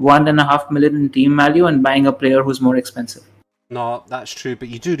 1.5 million in team value and buying a player who's more expensive. No, that's true, but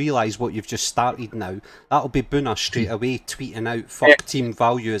you do realise what you've just started now. That'll be Buna straight away tweeting out "fuck team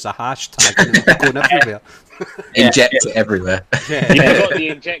value" as a hashtag, and it'll be going everywhere. Inject it everywhere. You got the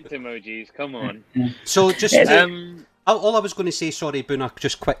inject emojis. Come on. So just all I was going to say, sorry, Buna,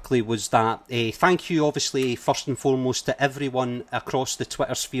 just quickly was that thank you, obviously, first and foremost, to everyone across the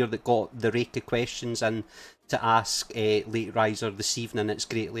Twitter sphere that got the rake of questions in to ask Late Riser this evening. It's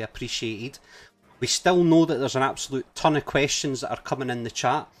greatly appreciated. We still know that there's an absolute ton of questions that are coming in the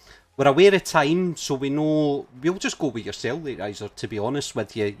chat. We're aware of time, so we know we'll just go with yourself, Late Riser, to be honest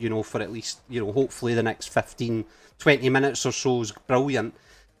with you, for at least, hopefully the next 15, 20 minutes or so is brilliant.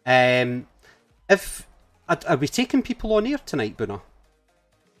 Are we taking people on air tonight, Buna?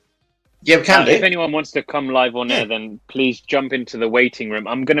 Yeah, we can do. If anyone wants to come live on air, then please jump into the waiting room.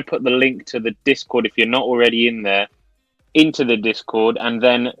 I'm going to put the link to the Discord if you're not already in there, into the Discord, and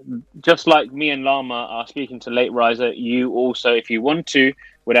then just like me and Lama are speaking to Late Riser, you also, if you want to,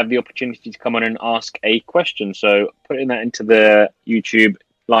 would have the opportunity to come on and ask a question. So putting that into the YouTube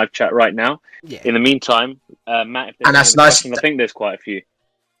live chat right now. In the meantime, Matt, if there's any questions, I think there's quite a few.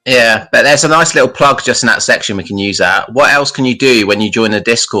 Yeah, but there's a nice little plug just in that section we can use that. What else can you do when you join the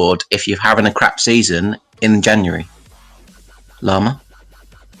Discord if you're having a crap season in January? Lama?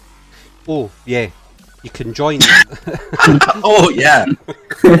 Oh, yeah. You can join. Oh, yeah.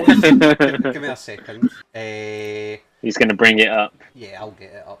 Give me a second. He's going to bring it up. Yeah, I'll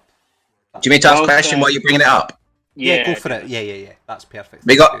get it up. Do you mean to ask a question while you're bringing it up? Yeah, go for it. Yeah. That's perfect.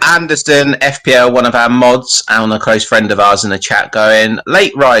 We got Anderson, FPL, one of our mods, and a close friend of ours in the chat going,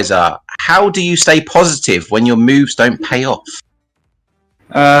 Late Riser, how do you stay positive when your moves don't pay off?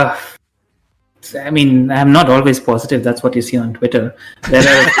 I'm not always positive. That's what you see on Twitter. There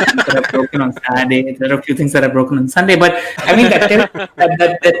are things that are broken on Saturday. There are a few things that are broken on Sunday. But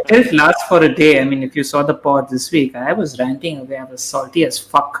that tilt lasts for a day. If you saw the pod this week, I was ranting away. I was salty as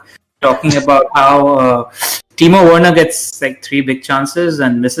fuck, talking about how Timo Werner gets like 3 big chances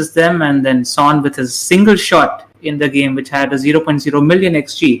and misses them, and then Son with his single shot in the game, which had a 0.0 million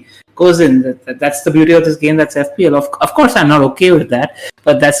XG, goes in. That's the beauty of this game. That's FPL. Of course, I'm not okay with that,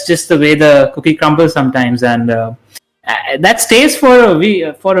 but that's just the way the cookie crumbles sometimes, and that stays for a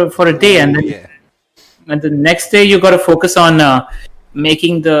week, for a day, and then and the next day you got to focus on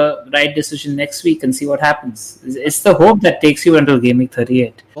making the right decision next week and see what happens. It's the hope that takes you until game week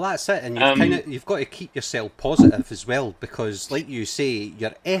 38. Well, that's it, and you've got to keep yourself positive as well, because, like you say,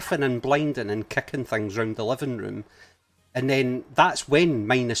 you're effing and blinding and kicking things round the living room. And then that's when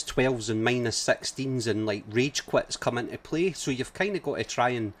 -12s and -16s and like rage quits come into play. So you've kind of got to try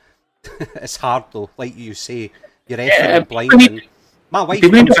and it's hard though, like you say, you're effing and blinding. My wife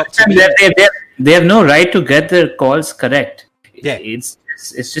comes up to me. They have no right to get their calls correct. Yeah, it's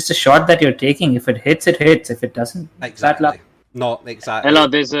just a shot that you're taking. If it hits, it hits. If it doesn't, exactly. bad luck. Not exactly. Hello,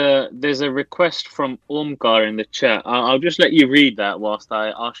 there's a request from Omgar in the chat. I'll just let you read that whilst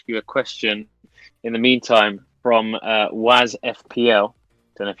I ask you a question. In the meantime, from Waz FPL.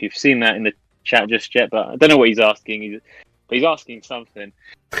 Don't know if you've seen that in the chat just yet, but I don't know what he's asking. He's asking something.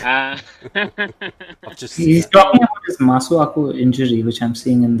 He's talking about his Masuaku injury, which I'm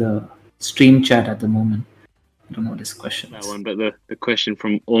seeing in the stream chat at the moment. I don't know what his question is. That one, but the question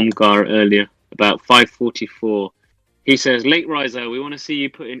from Omgar earlier about 544. He says, Late Riser, we want to see you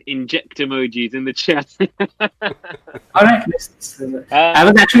put in inject emojis in the chat. All right. I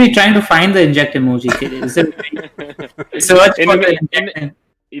was actually trying to find the inject emoji.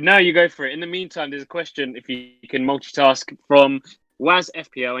 No, you go for it. In the meantime, there's a question, if you can multitask, from Waz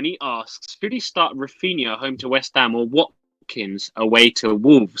FPL, and he asks, should he start Rafinha home to West Ham or Watkins away to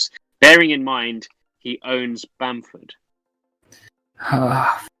Wolves, bearing in mind he owns Bamford?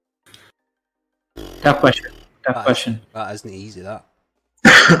 Tough question. That isn't easy, that.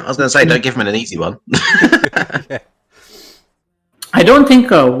 I was going to say, don't give him an easy one. I don't think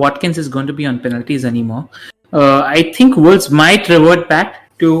Watkins is going to be on penalties anymore. I think Wolves might revert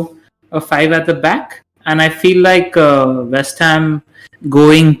back to a 5 at the back. And I feel like West Ham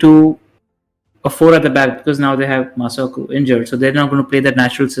going to a 4 at the back because now they have Masako injured, so they're not going to play that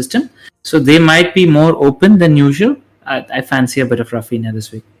natural system. So they might be more open than usual. I fancy a bit of Rafinha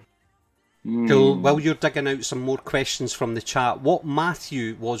this week. Cool. While you're digging out some more questions from the chat, what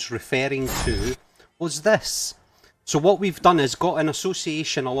Matthew was referring to was this. So what we've done is got an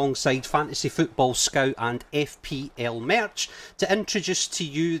association alongside Fantasy Football Scout and FPL merch to introduce to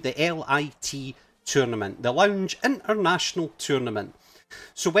you the LIT tournament, the Lounge International Tournament.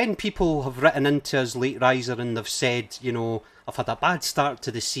 So when people have written into us Late Riser and they've said, you know, I've had a bad start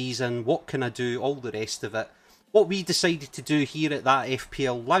to the season, what can I do, all the rest of it, what we decided to do here at that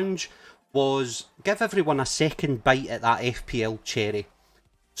FPL Lounge was give everyone a second bite at that FPL cherry.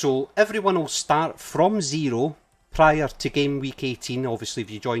 So everyone will start from zero prior to game week 18. Obviously,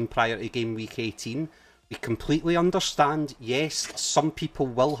 if you join prior to game week 18, we completely understand. Yes, some people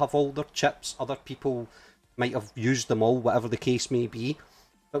will have all their chips, other people might have used them all, whatever the case may be.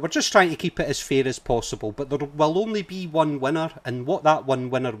 But we're just trying to keep it as fair as possible. But there will only be one winner, and what that one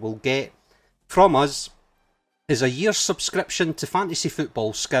winner will get from us is a year's subscription to Fantasy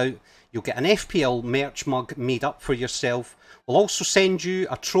Football Scout. You'll get an FPL merch mug made up for yourself. We'll also send you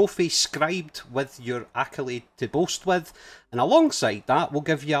a trophy scribed with your accolade to boast with. And alongside that, we'll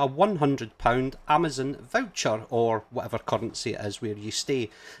give you a £100 Amazon voucher or whatever currency it is where you stay.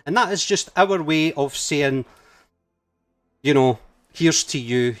 And that is just our way of saying, you know, here's to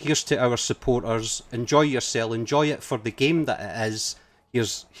you, here's to our supporters. Enjoy yourself, enjoy it for the game that it is.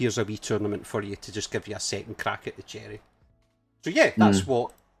 Here's a wee tournament for you to just give you a second crack at the cherry. So yeah, that's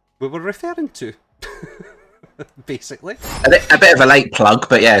what we were referring to. Basically. A bit of a late plug,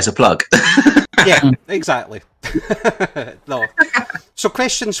 but yeah, it's a plug. Yeah, exactly. No. So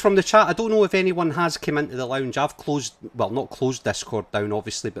questions from the chat. I don't know if anyone has come into the lounge. I've not closed Discord down,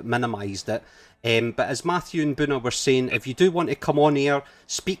 obviously, but minimised it. But as Matthew and Boona were saying, if you do want to come on air,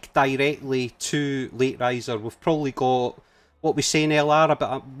 speak directly to Late Riser. We've probably got, what we saying, LR,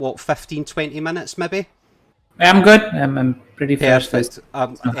 about, 15, 20 minutes maybe? I'm good. I'm pretty perfect. Yeah,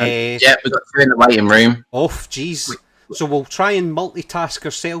 we've got 2 in the waiting room. Oh, jeez. So we'll try and multitask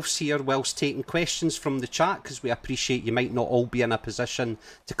ourselves here whilst taking questions from the chat, because we appreciate you might not all be in a position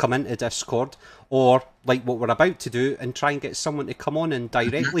to come into Discord, or like what we're about to do, and try and get someone to come on and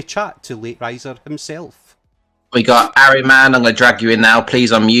directly chat to Late Riser himself. We got Ari Man. I'm going to drag you in now.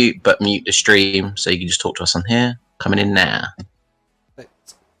 Please unmute, but mute the stream so you can just talk to us on here. Coming in now.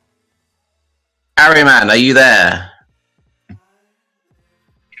 Ari Man, are you there?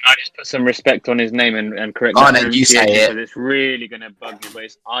 I just put some respect on his name and correct. Oh, then you say it. It's really going to bug me, but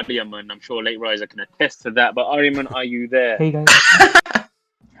it's Ariman. I'm sure Late Riser can attest to that. But Ariman, are you there? Hey guys.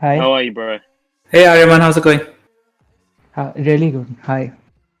 Hi. How are you, bro? Hey Ariman, how's it going? Really good. Hi.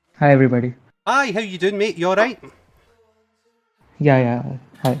 Hi everybody. Hi, how you doing, mate? You alright? Yeah.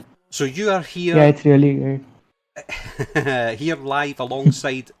 Hi. So you are here. Yeah, it's really great. Here live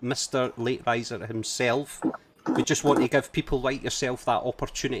alongside Mr. Late Riser himself. We just want to give people like yourself that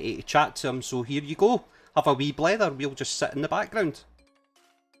opportunity to chat to him, so here you go. Have a wee blether, we'll just sit in the background.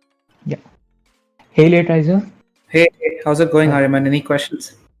 Yeah. Hey Late Riser. Hey, how's it going, Ariman? Any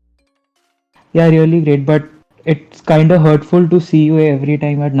questions? Yeah, really great, but it's kind of hurtful to see you every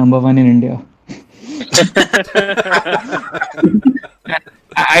time at number 1 in India.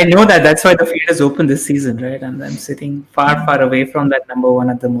 I know that. That's why the field is open this season, right? And I'm sitting far away from that number 1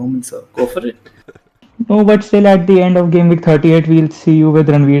 at the moment, so go for it. No, but still at the end of game week 38, we'll see you with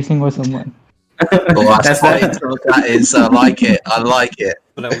Ranveer Singh or someone. Oh, that is, I like it.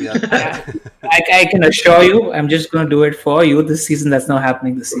 Brilliant. I can assure you, I'm just going to do it for you this season. That's not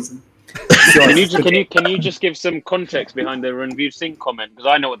happening this season. Can you just give some context behind the Ranveer Singh comment? Because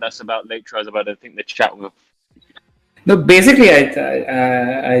I know what that's about. Late Riser, but I think the chat will. No, basically,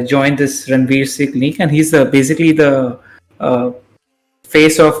 I joined this Ranveer Singh league, and he's basically the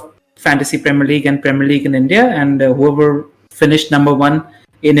face of Fantasy Premier League and Premier League in India. And whoever finished number 1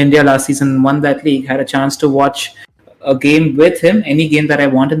 in India last season, won that league, had a chance to watch a game with him, any game that I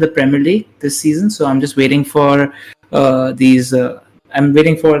want in the Premier League this season. So I'm just waiting for I'm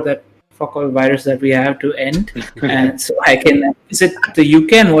waiting for that fuck-all virus that we have to end, and so I can visit the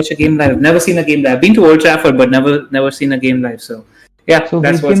UK and watch a game live. I've never seen a game live. I've been to Old Trafford, but never seen a game live. So yeah, so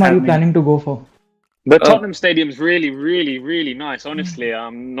that's which what's game are happening. you planning to go for? But Tottenham Stadium's really nice. Honestly,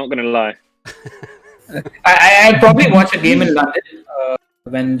 I'm not going to lie. I'd probably watch a game in London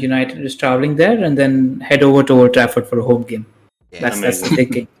when United is traveling there, and then head over to Old Trafford for a home game. Yeah, that's the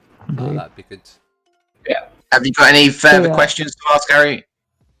thinking. Oh, that'd be good. Yeah. Have you got any further questions to ask, Gary?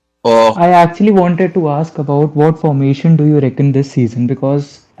 Or I actually wanted to ask about what formation do you reckon this season,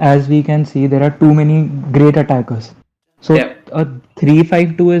 because as we can see, there are too many great attackers. So Yeah. a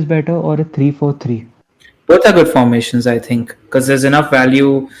 3-5-2 is better or a 3-4-3? Both are good formations, I think, because there's enough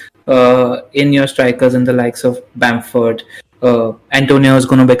value in your strikers and the likes of Bamford. Antonio is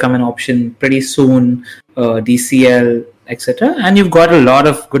going to become an option pretty soon, DCL, etc. And you've got a lot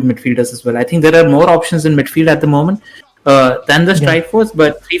of good midfielders as well. I think there are more options in midfield at the moment than the strike force,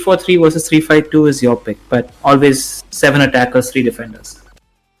 but 3-4-3 versus 3-5-2 is your pick. But always 7 attackers, 3 defenders.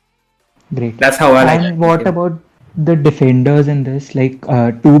 Great. That's how I like it. And what about the defenders in this? Like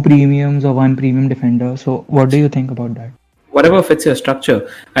 2 premiums or 1 premium defender. So what do you think about that? Whatever fits your structure.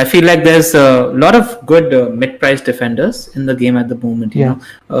 I feel like there's a lot of good mid-price defenders in the game at the moment. You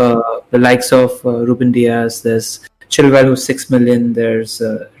know, the likes of Ruben Diaz. There's Chilwell, who's 6 million. There's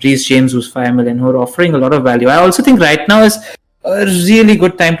Reece James, who's 5 million, who are offering a lot of value. I also think right now is a really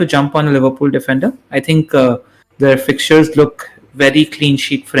good time to jump on a Liverpool defender. I think their fixtures look very clean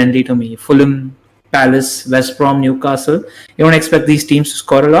sheet friendly to me. Fulham, Palace, West Brom, Newcastle. You don't expect these teams to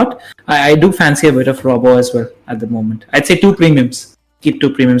score a lot. I do fancy a bit of Robbo as well at the moment. I'd say 2 premiums. Keep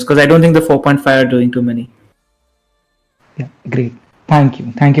 2 premiums because I don't think the 4.5 are doing too many. Yeah, great. Thank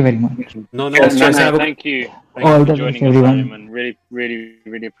you. Thank you very much. No, Thank you. Thank All you the for joining best, us, everyone. Simon.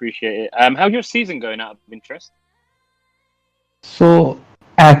 Really appreciate it. How's your season going out of interest? So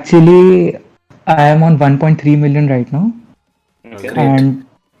actually, I am on 1.3 million right now. Okay. And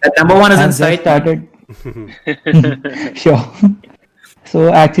That number 1 is I've in just sight. started. Sure.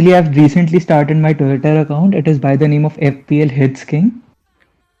 So actually, I've recently started my Twitter account. It is by the name of FPL Hits King.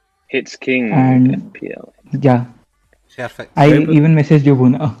 Hits King And FPL. yeah, Perfect. I even messaged you,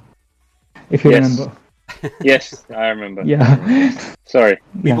 Buna, if you Yes. remember. Yes, I remember. Yeah. Sorry.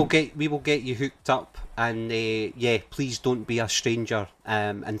 We will get you hooked up, and yeah, please don't be a stranger.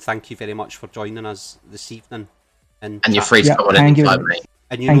 And thank you very much for joining us this evening. And you're free to Yeah, come on thank you. anytime, mate.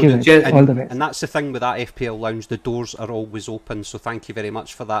 And Thank you, that- guys. All the best. And that's the thing with that FPL Lounge, the doors are always open, so thank you very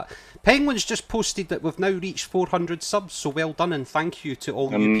much for that. Penguins just posted that we've now reached 400 subs, so well done, and thank you to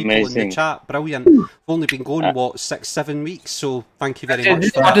all you people in Amazing. the chat. Brilliant. We've only been going, 6-7 weeks, so thank you very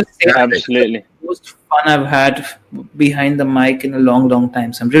much for I'll that. just say Absolutely. the most fun I've had behind the mic in a long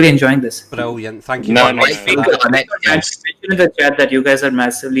time. So I'm really enjoying this. Brilliant. Thank you No, very no, much no, for no. that. Our next I guest. mentioned in the chat that you guys are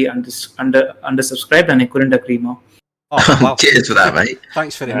massively undersubscribed, and I couldn't agree more. Oh, well, Cheers for that, mate.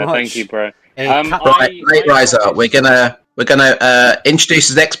 thanks very No, much. thank you, bro. Cat- Right, late riser. We're gonna introduce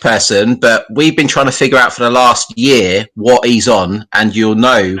the next person, but we've been trying to figure out for the last year what he's on, and you'll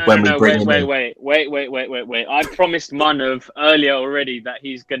know when we bring him in. Wait. I promised Manav earlier already that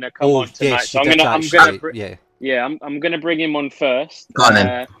he's gonna come Oh, on tonight. yes, So you did actually, yeah. I'm gonna bring him on first. Go on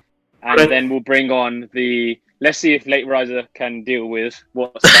then. And then we'll bring on the. Let's see if Late Riser can deal with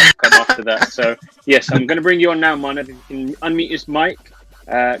what's about to come after that. So yes, I'm gonna bring you on now, Manav. If you can unmute his mic.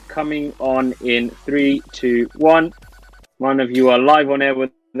 Coming on in 3, 2, 1. Manav, you are live on air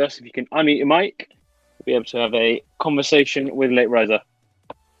with us. If you can unmute your mic, we'll be able to have a conversation with Late Riser.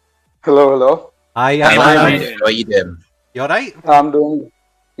 Hello. Hi, Hey, hi. what are you doing? You alright? I'm doing.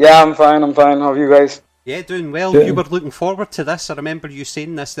 Yeah, I'm fine. How are you guys? Yeah, doing well. Good. You were looking forward to this. I remember you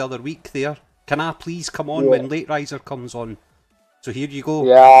saying this the other week there. Can I please come on Yeah. when Late Riser comes on? So here you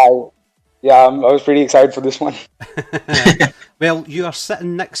go. I was pretty excited for this one. Well, you are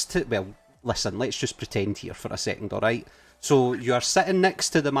sitting next to... Well, listen, let's just pretend here for a second, alright? So you are sitting next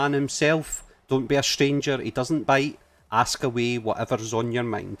to the man himself. Don't be a stranger. He doesn't bite. Ask away whatever's on your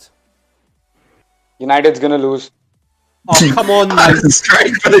mind. United's gonna lose. Oh, come on now.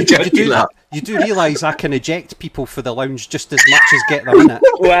 Straight for the jugular. You do realise I can eject people for the lounge just as much as get them in it.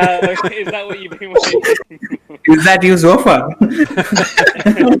 Well, is that what you've been watching? Is that you so far?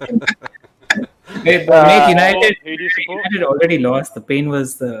 Mate, United, Who do you support? United already lost. The pain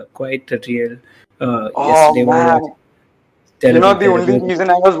was quite real Oh, yesterday. man. Terrible, You know, the terrible. only reason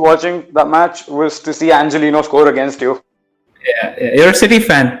I was watching that match was to see Angelino score against you. Yeah, you're a City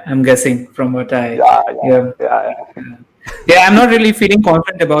fan, I'm guessing, from what I... Yeah. Yeah, I'm not really feeling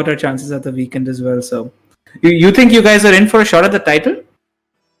confident about our chances at the weekend as well. So, you think you guys are in for a shot at the title?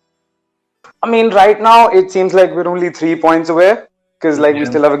 I mean, right now it seems like we're only 3 points away because, we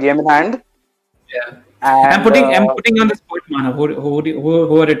still have a game in hand. Yeah. And, I'm putting on the spot, man.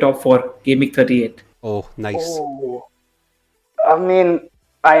 Who are the top 4? Game week 38. Oh, nice. Oh. I mean,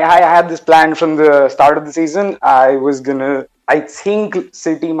 I had this plan from the start of the season. I think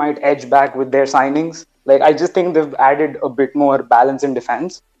City might edge back with their signings. I just think they've added a bit more balance in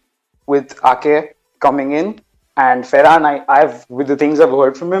defense with Ake coming in. And Ferran, I've with the things I've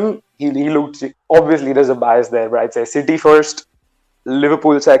heard from him, he looked, obviously there's a bias there, but I'd say City first,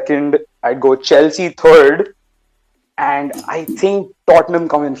 Liverpool second, I'd go Chelsea third, and I think Tottenham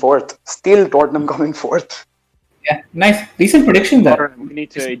coming fourth. Still Tottenham coming fourth. Yeah, nice. Decent prediction there. Warren, we need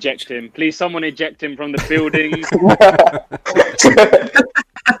to eject him. Please, someone eject him from the building.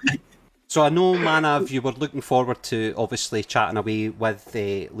 So I know, Manav, you were looking forward to obviously chatting away with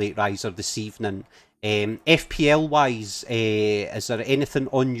Late Riser this evening. FPL-wise, is there anything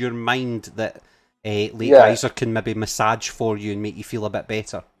on your mind that Late Riser can maybe massage for you and make you feel a bit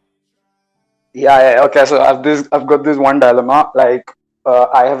better? Yeah. Okay, so I've got this one dilemma. Like,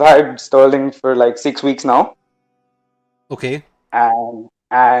 I have had Sterling for like 6 weeks now. Okay. And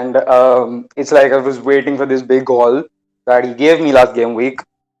it's like I was waiting for this big haul that he gave me last game week.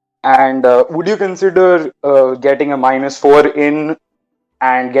 And would you consider getting a -4 in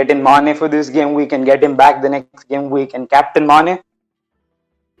and get in Mane for this game week and get him back the next game week and captain Mane?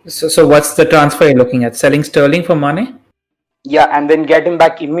 So what's the transfer you're looking at? Selling Sterling for Mane? Yeah, and then get him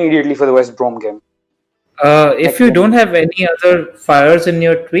back immediately for the West Brom game. If you don't have any other fires in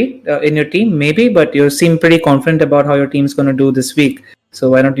your team, maybe, but you seem pretty confident about how your team's going to do this week. So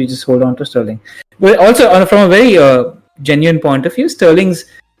why don't you just hold on to Sterling? But also, from a very genuine point of view, Sterling's,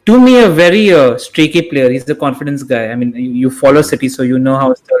 to me, a very streaky player. He's a confidence guy. I mean, you follow City, so you know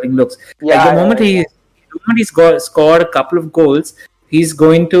how Sterling looks. Yeah, the moment he's scored a couple of goals, he's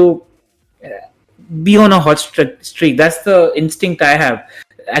going to be on a hot streak. That's the instinct I have.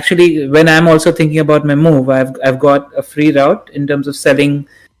 Actually, when I'm also thinking about my move, I've got a free route in terms of selling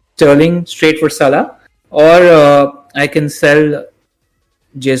Sterling straight for Salah, or I can sell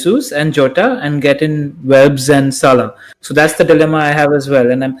Jesus and Jota and get in Webbs and Salah. So that's the dilemma I have as well.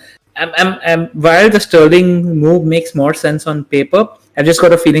 And I'm while the Sterling move makes more sense on paper, I've just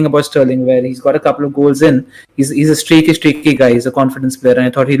got a feeling about Sterling where he's got a couple of goals in. He's a streaky guy. He's a confidence player, and I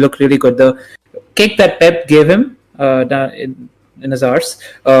thought he looked really good. The kick that Pep gave him in his arse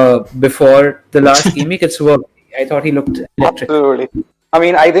before the last game week, it's worked. I thought he looked electric. Absolutely. I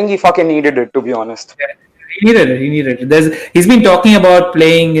mean, I think he fucking needed it, to be honest. Yeah, he needed it. He's been talking about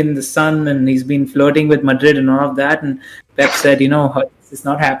playing in the sun, and he's been flirting with Madrid and all of that. And Pep said, it's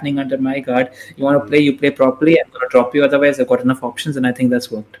not happening under my guard. You want to play, you play properly. I'm going to drop you. Otherwise, I've got enough options, and I think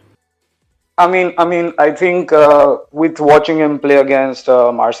that's worked. I mean, I think with watching him play against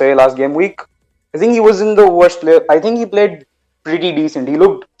Marseille last game week, I think he wasn't the worst player. I think he played pretty decent. He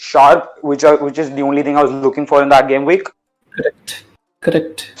looked sharp, which is the only thing I was looking for in that game week.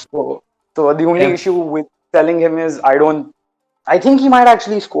 Correct. So the only issue with selling him is I think he might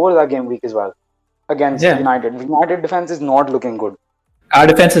actually score that game week as well against United. United defense is not looking good. Our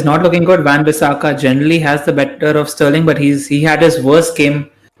defense is not looking good. Van Bissaka generally has the better of Sterling, but he had his worst game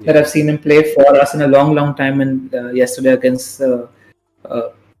that I've seen him play for us in a long time. And yesterday against in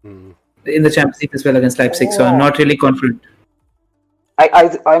the Champions League as well against Leipzig. So I'm not really confident.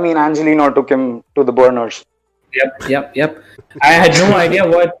 I mean, Angelino took him to the burners. Yep. I had no idea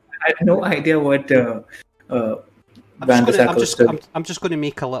what Van Bissaka was doing. I'm just going to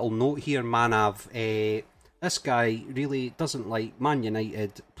make a little note here, Manav. This guy really doesn't like Man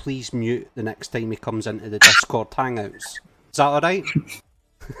United. Please mute the next time he comes into the Discord hangouts. Is that all right?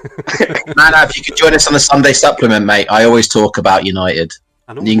 Manav, you can join us on the Sunday supplement, mate. I always talk about United.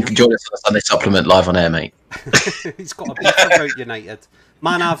 You can join us on the Sunday supplement live on air, mate. He's got a beef about United.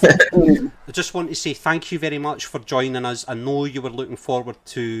 Manav, I just want to say thank you very much for joining us. I know you were looking forward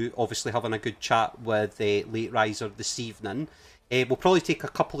to obviously having a good chat with Late Riser this evening. We'll probably take a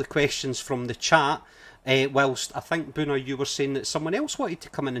couple of questions from the chat. Whilst I think, Buna, you were saying that someone else wanted to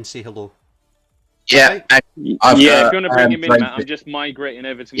come in and say hello. Yeah. Right? If you want to bring him in, Matt, I'm just migrating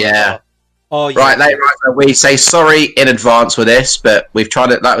over to my car. Oh, yeah. Right, Late Riser, we say sorry in advance with this, but we've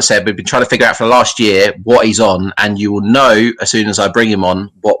tried to, like I said, we've been trying to figure out for the last year what he's on, and you will know as soon as I bring him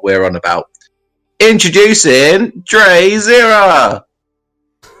on what we're on about. Introducing Dre Zera.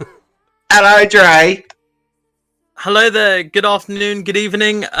 Hello, Dre. Hello there. Good afternoon. Good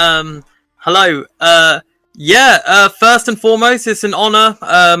evening. Hello. First and foremost, it's an honor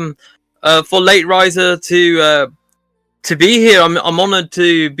for Late Riser to be here. I'm honoured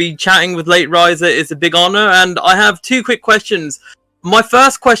to be chatting with Late Riser. It's a big honour, and I have two quick questions. My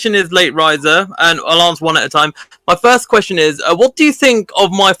first question is, Late Riser, and I'll answer one at a time. My first question is, what do you think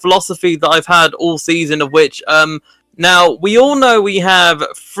of my philosophy that I've had all season, of which, now, we all know we have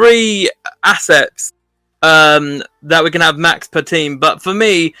 3 assets that we can have max per team, but for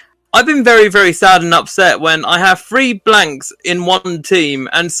me, I've been very, very sad and upset when I have 3 blanks in one team,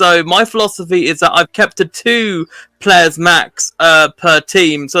 and so my philosophy is that I've kept to 2 players max per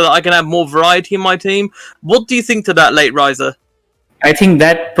team so that I can have more variety in my team. What do you think to that, Late Riser? I think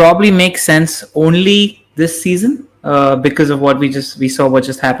that probably makes sense only this season because of what we saw what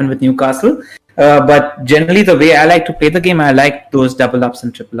just happened with Newcastle. But generally, the way I like to play the game, I like those double ups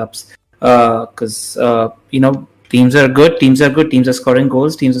and triple ups. because teams are good, teams are scoring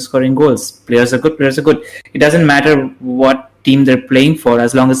goals, players are good. It doesn't matter what team they're playing for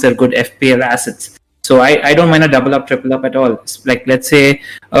as long as they're good FPL assets. So I don't mind a double up, triple up at all. It's like, let's say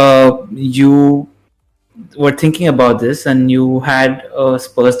you were thinking about this and you had a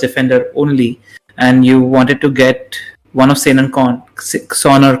Spurs defender only, and you wanted to get one of Son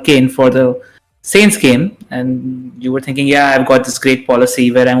or Kane for the Saints game, and you were thinking, yeah, I've got this great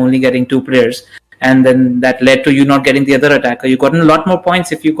policy where I'm only getting 2 players, and then that led to you not getting the other attacker. You got a lot more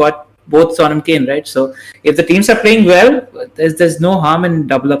points if you got both Son and Kane, right? So if the teams are playing well, there's no harm in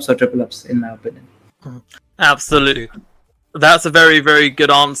double ups or triple ups, in my opinion. Absolutely. That's a very, very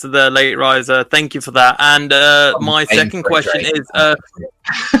good answer there, Late Riser. Thank you for that. And my second question is...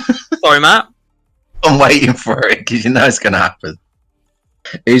 Sorry, Matt? I'm waiting for it, because you know it's going to happen.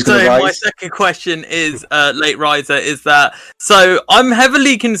 Who's going to rise? My second question is, Late Riser, is that... So, I'm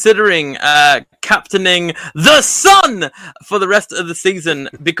heavily considering captaining the Sun for the rest of the season,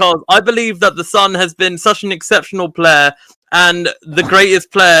 because I believe that the Sun has been such an exceptional player and the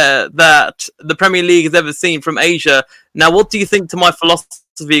greatest player that the Premier League has ever seen from Asia. Now, what do you think to my philosophy?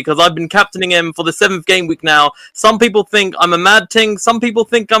 Because I've been captaining him for the 7th game week now. Some people think I'm a mad ting. Some people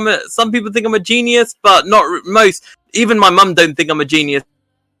think I'm a genius, but not most. Even my mum don't think I'm a genius.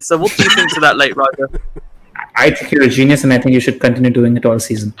 So, what do you think to that, Late Rider? I think you're a genius, and I think you should continue doing it all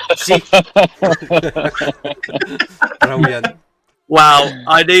season. Brilliant. Wow,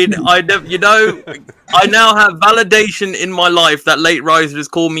 I now have validation in my life that Late Riser has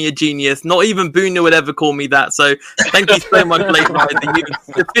called me a genius. Not even Boona would ever call me that. So thank you so much, Late Riser. You've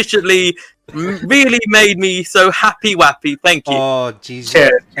sufficiently really made me so happy wappy. Thank you. Oh, Jesus.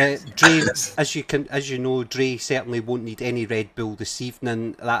 Dre, as you know, Dre certainly won't need any Red Bull this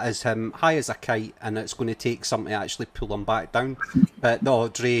evening. That is him high as a kite, and it's going to take something to actually pull him back down. But no,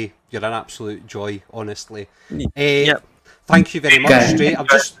 Dre, you're an absolute joy, honestly. Yep. Thank you very much, Dre.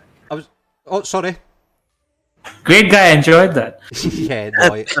 Oh, sorry. Great guy, enjoyed that. Yeah,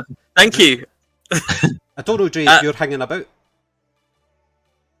 no. Thank you. I don't know, Dre, if you're hanging about.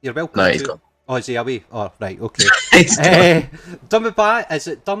 You're welcome. No, he's gone. Oh, is he away? Oh, right, okay. He's Is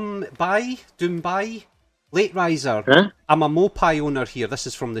it Dumbai? Late Riser. Huh? I'm a Mopai owner here. This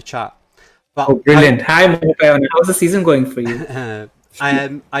is from the chat. But Oh, brilliant. Hi, Mopai. How's the season going for you?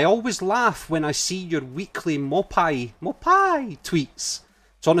 I always laugh when I see your weekly Mopai tweets.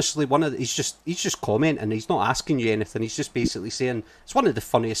 It's honestly he's just commenting. He's not asking you anything. He's just basically saying it's one of the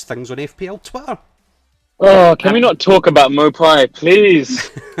funniest things on FPL Twitter. Oh, can we not talk about Mopai,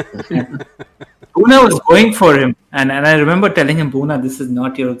 please? Boona was going for him, and I remember telling him, Boona, this is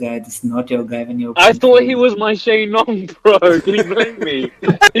not your guy. When you. I thought he was my Shane Long, bro. Can you blame me?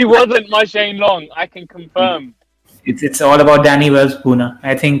 He wasn't my Shane Long. I can confirm. It's all about Danny Wells, Boona.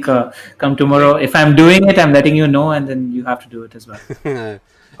 I think come tomorrow, if I'm doing it, I'm letting you know, and then you have to do it as well.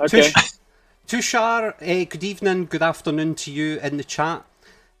 Okay. Tushar, good evening, good afternoon to you in the chat.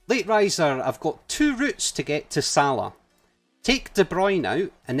 Late Riser, I've got 2 routes to get to Salah. Take De Bruyne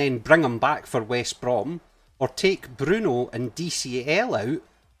out and then bring him back for West Brom, or take Bruno and DCL out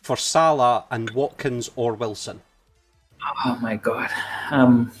for Salah and Watkins or Wilson. Oh my God.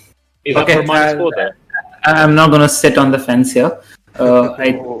 Is that for -4 there? I'm not going to sit on the fence here.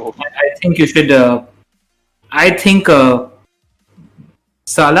 I think you should. I think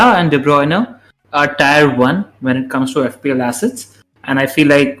Salah and De Bruyne are tier 1 when it comes to FPL assets, and I feel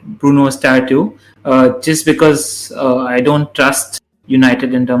like Bruno is tier 2. Just because I don't trust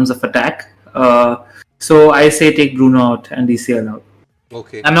United in terms of attack. So I say take Bruno out and DCL out.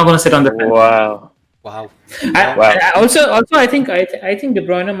 Okay. I'm not going to sit on the fence. Wow. Also, I think De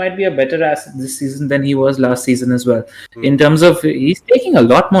Bruyne might be a better asset this season than he was last season as well. In terms of he's taking a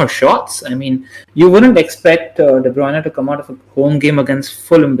lot more shots. I mean, you wouldn't expect De Bruyne to come out of a home game against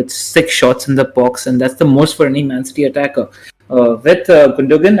Fulham with 6 shots in the box, and that's the most for any Man City attacker. With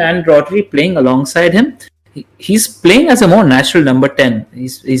Gundogan and Rodri playing alongside him, he's playing as a more natural number 10.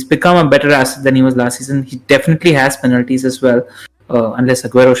 He's become a better asset than he was last season. He definitely has penalties as well. Unless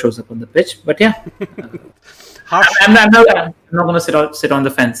Aguero shows up on the pitch, but yeah, I'm not going to sit on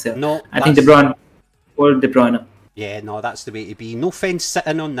the fence here. No, I think De Bruyne. Yeah, no, that's the way to be. No fence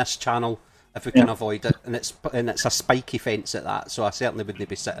sitting on this channel if we can avoid it, and it's a spiky fence at that. So I certainly wouldn't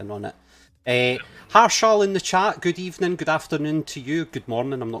be sitting on it. Harshal in the chat. Good evening, good afternoon to you. Good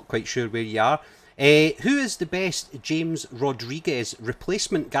morning. I'm not quite sure where you are. Who is the best James Rodriguez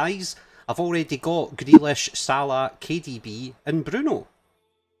replacement, guys? I've already got Grealish, Salah, KDB, and Bruno.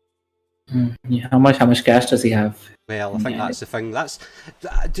 Yeah, how much cash does he have? Well, I think that's the thing.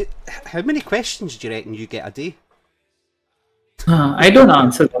 How many questions do you reckon you get a day? I don't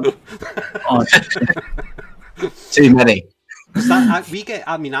answer them. Oh, Too many. We get.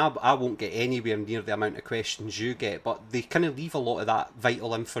 I mean, I won't get anywhere near the amount of questions you get, but they kind of leave a lot of that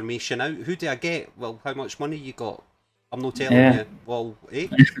vital information out. Who do I get? Well, how much money you got? I'm not telling you. Well, eh?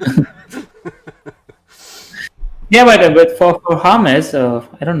 yeah, but for James,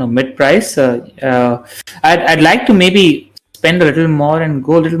 I don't know, mid price. I'd like to maybe spend a little more and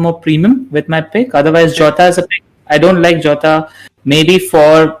go a little more premium with my pick. Otherwise, Jota is a pick. I don't like Jota. Maybe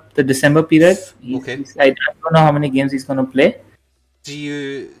for the December period. I don't know how many games he's going to play. Do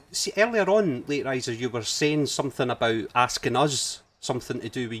you see earlier on, Late Riser, you were saying something about asking us something to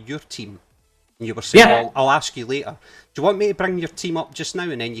do with your team? And you were saying, well, I'll ask you later. Do you want me to bring your team up just now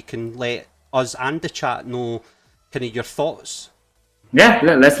and then you can let us and the chat know kind of your thoughts? Yeah,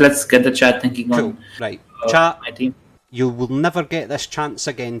 let's get the chat thinking on. Right. Chat, my team. You will never get this chance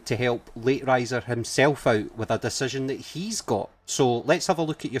again to help Late Riser himself out with a decision that he's got. So let's have a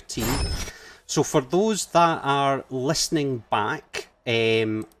look at your team. So for those that are listening back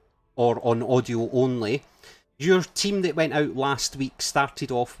or on audio only, your team that went out last week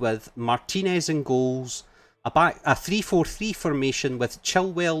started off with Martinez in goals, a 3-4-3 formation with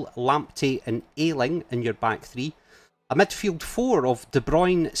Chilwell, Lamptey and Ayling in your back three, a midfield four of De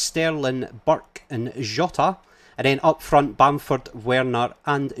Bruyne, Sterling, Burke and Jota, and then up front, Bamford, Werner,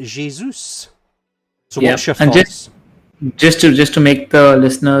 and Jesus. So what's your thoughts? Just to make the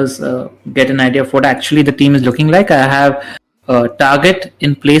listeners get an idea of what actually the team is looking like, I have Target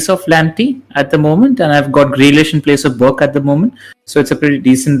in place of Lamptey at the moment, and I've got Grealish in place of Burke at the moment. So it's a pretty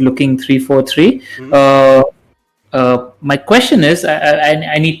decent looking 3-4-3. My question is, I'm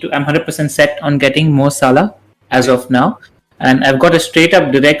 100% set on getting Mo Salah as of now, and I've got a straight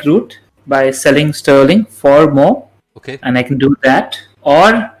up direct route by selling Sterling for Mo. Okay. And I can do that.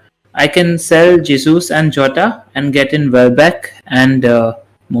 Or I can sell Jesus and Jota and get in Welbeck and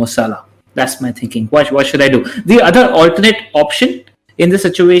Mo Salah. That's my thinking. What should I do? The other alternate option in this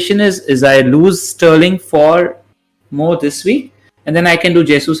situation is I lose Sterling for Mo this week, and then I can do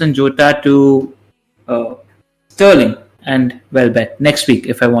Jesus and Jota to Sterling and Welbeck next week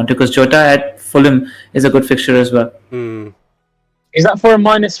if I want to, because Jota at Fulham is a good fixture as well. Is that for a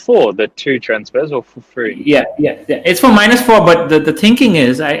 -4, the 2 transfers, or for 3? Yeah. It's for -4, but the thinking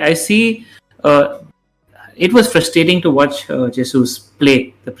is, I see it was frustrating to watch Jesus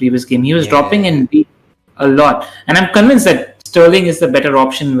play the previous game. He was dropping in deep a lot. And I'm convinced that Sterling is the better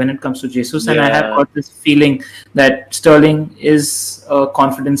option when it comes to Jesus. And I have got this feeling that Sterling is a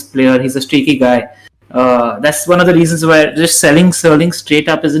confidence player. He's a streaky guy. That's one of the reasons why just selling Sterling straight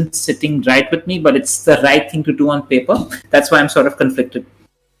up isn't sitting right with me, but it's the right thing to do on paper. That's why I'm sort of conflicted.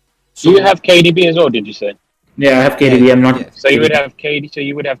 So you have KDB as well, did you say? Yeah, I have KDB. I'm not. Yeah. So you would have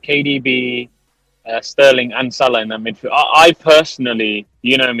KDB, Sterling, and Salah in that midfield. I personally,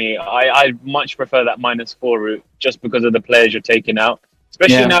 you know me, I much prefer that -4 route just because of the players you're taking out,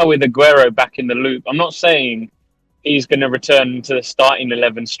 especially now with Aguero back in the loop. I'm not saying he's going to return to the starting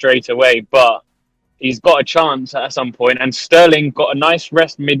 11 straight away, but he's got a chance at some point, and Sterling got a nice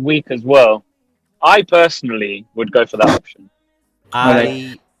rest midweek as well. I personally would go for that option.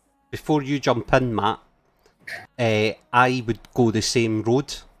 Before you jump in, Matt, I would go the same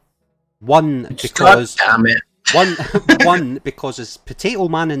road. One, because as Potato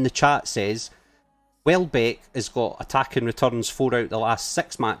Man in the chat says, Welbeck has got attacking returns 4 out the last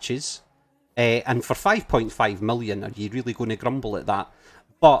 6 matches, and for 5.5 million, are you really going to grumble at that?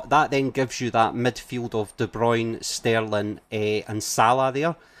 But that then gives you that midfield of De Bruyne, Sterling and Salah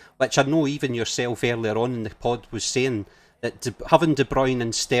there, which I know even yourself earlier on in the pod was saying that having De Bruyne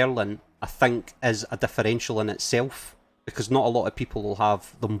and Sterling, I think, is a differential in itself, because not a lot of people will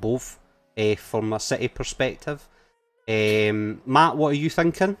have them both from a City perspective. Matt, what are you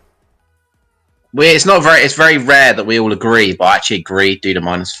thinking? Well, it's very rare that we all agree, but I actually agree, do the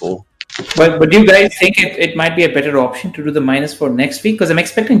 -4. But do you guys think it might be a better option to do the -4 next week? Because I'm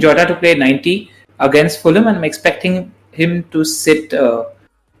expecting Jota to play 90 against Fulham, and I'm expecting him to sit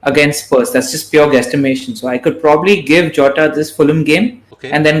against Spurs. That's just pure guesstimation. So I could probably give Jota this Fulham game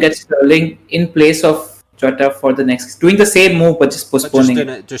and then get Sterling in place of Jota for the next, doing the same move but just postponing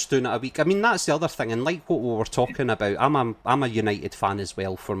just doing it a week. I mean, that's the other thing, and like what we were talking about, I'm a United fan as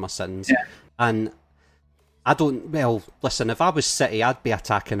well for my sins, and I don't, well, listen, if I was City, I'd be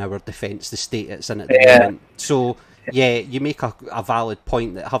attacking our defence, the state it's in at the moment. So, you make a valid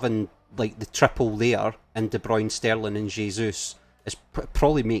point that having like the triple there in De Bruyne, Sterling and Jesus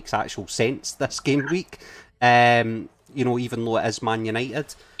probably makes actual sense this game week, you know, even though it is Man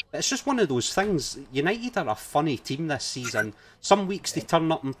United. But it's just one of those things. United are a funny team this season. Some weeks they turn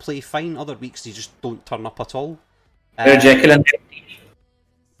up and play fine, other weeks they just don't turn up at all. Jekyll and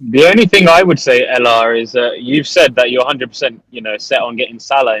The only thing I would say, LR, is you've said that you're 100%, set on getting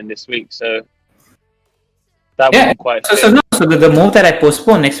Salah in this week, so that yeah. wasn't quite So, fair. so the move that I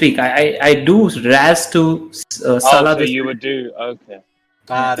postpone next week, I do Raz to Salah. So you would do, okay.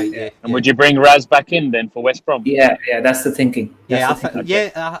 Right, yeah. And would you bring Raz back in then for West Brom? Yeah, that's the thinking.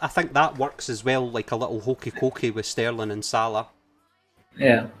 I think that works as well, like a little hokey pokey with Sterling and Salah.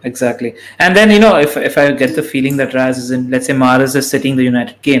 Yeah, exactly. And then if I get the feeling that Raz is in, let's say Mahrez is sitting the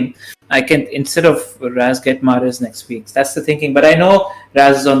United game, I can, instead of Raz, get Mahrez next week. That's the thinking. But I know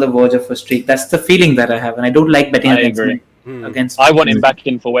Raz is on the verge of a streak. That's the feeling that I have, and I don't like betting against him. I want him back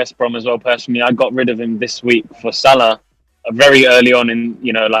in for West Brom as well. Personally, I got rid of him this week for Salah, very early on in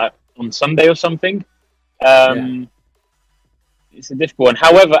like on Sunday or something. It's a difficult one.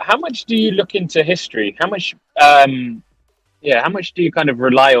 However, how much do you look into history? How much? How much do you kind of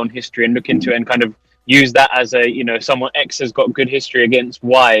rely on history and look into it and kind of use that as a, someone X has got good history against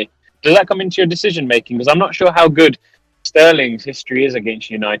Y? Does that come into your decision making? Because I'm not sure how good Sterling's history is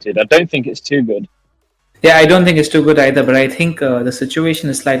against United. I don't think it's too good. Yeah, I don't think it's too good either, but I think the situation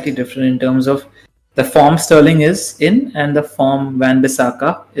is slightly different in terms of the form Sterling is in and the form Van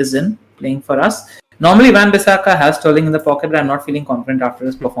Bissaka is in playing for us. Normally, Van Bissaka has Sterling in the pocket, but I'm not feeling confident after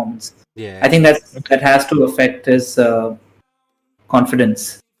his performance. Yeah, I think that has to affect his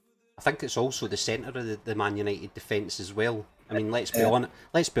confidence. I think it's also the centre of the Man United defence as well. I mean, let's be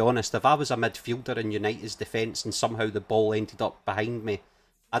honest. If I was a midfielder in United's defence and somehow the ball ended up behind me,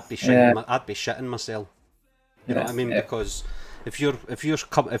 I'd be shitting myself. You know what I mean? Because if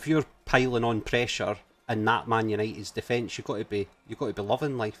you're piling on pressure in that Man United's defence, you got to be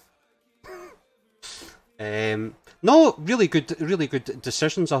loving life. No, really good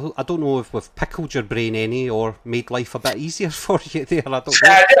decisions. I don't know if we've pickled your brain any or made life a bit easier for you there. I don't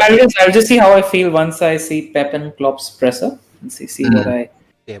know. I'll just see how I feel once I see Pep and Klopp's presser and see what I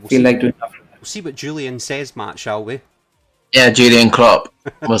feel like doing after that. We'll see what Julian says, Matt, shall we? Yeah, Julian Klopp.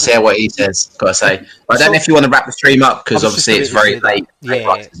 We'll see what he says, gotta say. But I don't know if you want to wrap the stream up, because obviously it's very late.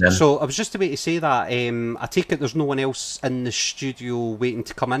 Yeah, so I was just about to say that. I take it there's no one else in the studio waiting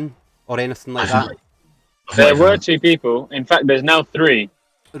to come in or anything like that? There were 2 people. In fact, there's now 3.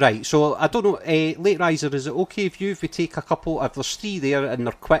 Right, so I don't know, Lateriser, is it okay if we take a couple? If there's 3 there and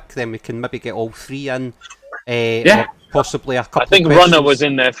they're quick, then we can maybe get all 3 in. Or possibly a couple. I think Runner was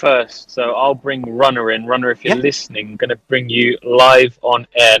in there first, so I'll bring Runner in. Runner, if you're listening, I'm going to bring you live on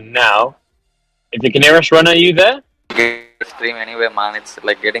air now. If you can hear us, Runner, are you there? Stream anyway, man. It's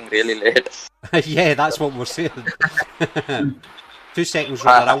like getting really late. Yeah, that's what we're saying. 2 seconds,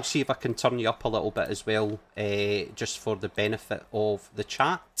 Runner. I'll see if I can turn you up a little bit as well, just for the benefit of the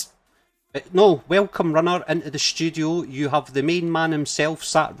chat. But no, welcome, Runner, into the studio. You have the main man himself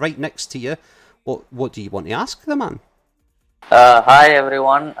sat right next to you. What do you want to ask the man? Hi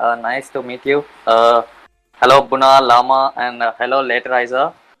everyone, nice to meet you. Hello Buna, Lama, and hello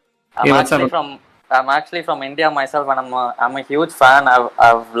Lateriser. I'm actually from India myself, and I'm a huge fan.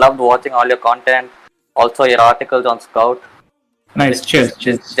 I've loved watching all your content, also your articles on Scout. Nice, cheers.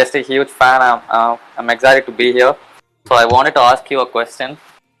 Just a huge fan. I'm excited to be here. So I wanted to ask you a question,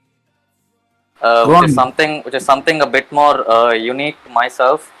 which is something a bit more unique to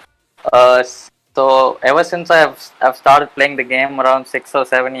myself. So ever since I've started playing the game around 6 or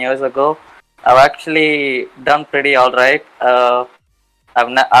 7 years ago, I've actually done pretty alright. I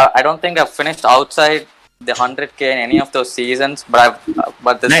don't think I've finished outside the 100k in any of those seasons, but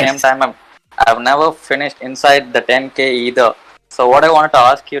at the same time I've never finished inside the 10k either. So what I wanted to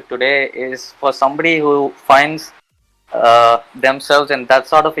ask you today is, for somebody who finds themselves in that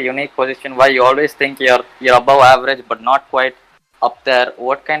sort of a unique position where you always think you're above average but not quite up there,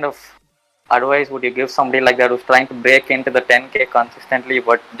 what kind of advice would you give somebody like that who's trying to break into the 10k consistently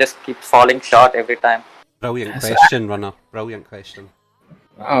but just keeps falling short every time? Brilliant question, Runner. Brilliant question.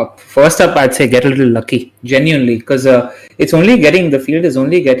 First up, I'd say get a little lucky, genuinely, because the field is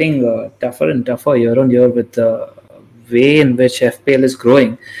only getting tougher and tougher year on year with the way in which FPL is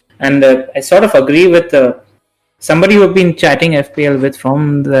growing. And I sort of agree with somebody who I've been chatting FPL with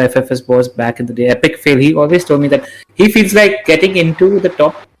from the FFS boss back in the day, Epic Fail. He always told me that he feels like getting into the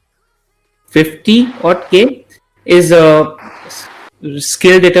top 50 odd K is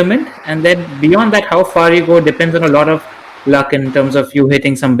skill determined, and then beyond that, how far you go depends on a lot of luck in terms of you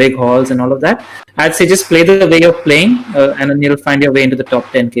hitting some big hauls and all of that. I'd say just play the way you're playing, and then you'll find your way into the top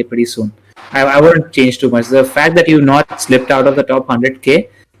 10k pretty soon. I wouldn't change too much. The fact that you've not slipped out of the top 100k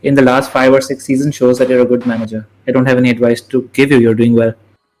in the last 5 or 6 seasons shows that you're a good manager. I don't have any advice to give you. You're doing well.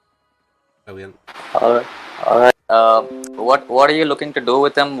 Brilliant. All right. What are you looking to do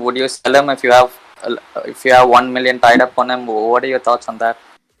with him? Would you sell him if you have if you have 1 million tied up on him, what are your thoughts on that?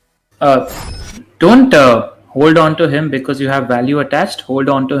 Don't hold on to him because you have value attached. Hold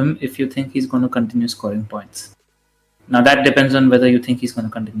on to him if you think he's going to continue scoring points. Now that depends on whether you think he's going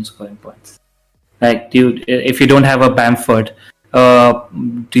to continue scoring points. Like, if you don't have a Bamford,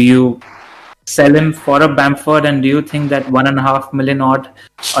 do you sell him for a Bamford, and do you think that 1.5 million odd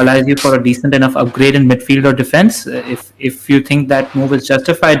allows you for a decent enough upgrade in midfield or defense? If you think that move is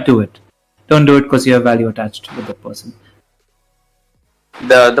justified, do it. Don't do it because you have value attached with the person.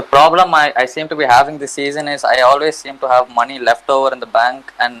 The problem I seem to be having this season is I always seem to have money left over in the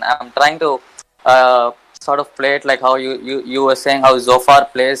bank, and I'm trying to sort of play it like how you were saying how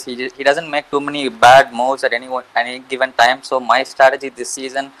Zofar plays. He doesn't make too many bad moves at any given time. So my strategy this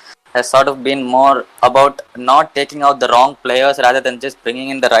season has sort of been more about not taking out the wrong players rather than just bringing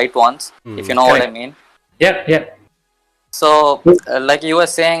in the right ones, if you know what I mean. Yeah. So, like you were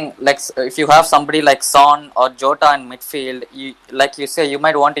saying, like if you have somebody like Son or Jota in midfield, like you say, you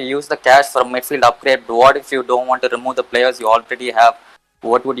might want to use the cash for a midfield upgrade. But what if you don't want to remove the players you already have?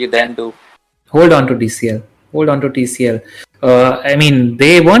 What would you then do? Hold on to DCL. I mean,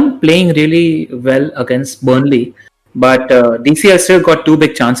 they weren't playing really well against Burnley, but DCL still got 2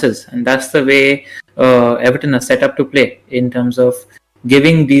 big chances, and that's the way Everton are set up to play, in terms of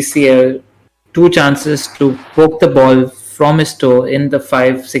giving DCL 2 chances to poke the ball from his toe in the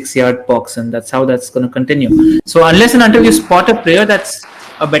 5-6 yard box, and that's how that's going to continue. So unless and until you spot a player that's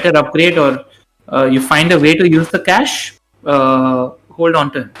a better upgrade, or you find a way to use the cash, hold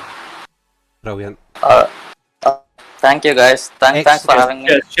on to him. Brilliant. Thank you, guys. Thanks for having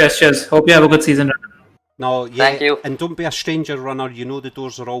me. Cheers. Hope you have a good season. No, yeah, Thank you. And don't be a stranger runner. You know the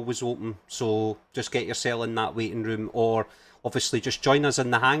doors are always open, so just get yourself in that waiting room, or obviously just join us in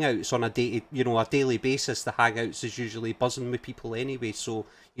the hangouts on a daily basis. The hangouts is usually buzzing with people anyway, so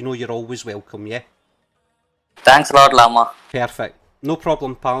you're always welcome. Yeah. Thanks a lot, Lama. Perfect. No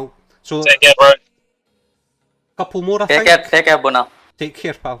problem, pal. So Take care, bro. couple more, I Take think. care, Buna. Take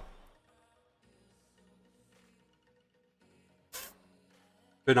care, pal.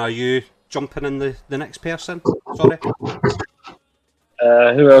 Buna, are you jumping in the next person? Sorry.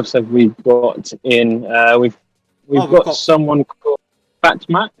 Who else have we got in? We've got someone called Fat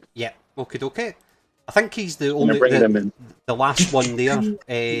Mac. Yeah. Okay. I think he's the last one there.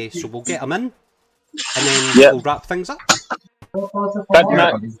 So we'll get him in, and then we'll wrap things up. Fat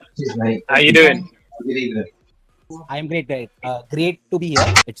Mac, how you doing? Good evening. I'm great. Great to be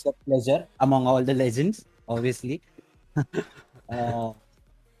here. It's a pleasure among all the legends, obviously.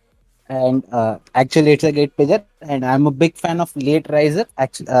 And actually, it's a great pleasure. And I'm a big fan of Lateriser.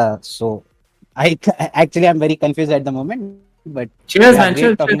 So I'm very confused at the moment. But cheers, man.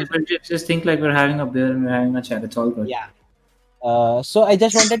 Just think like we're having a beer and we're having a chat. It's all good. Yeah. So I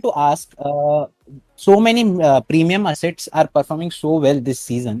just wanted to ask. So many premium assets are performing so well this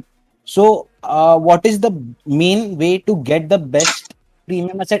season. So, what is the main way to get the best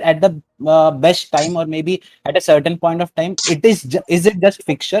premium asset at the best time, or maybe at a certain point of time? Is it just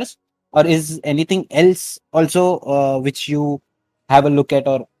fixtures, or is anything else also which you have a look at?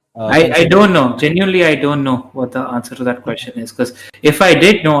 Or I don't know. Genuinely, I don't know what the answer to that question is, because if I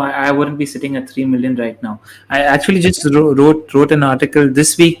did know, I wouldn't be sitting at 3 million right now. I actually just wrote an article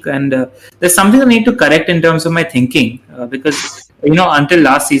this week, and there's something I need to correct in terms of my thinking, because until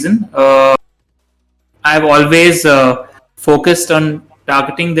last season, I've always focused on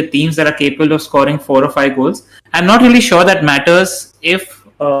targeting the teams that are capable of scoring 4 or 5 goals. I'm not really sure that matters if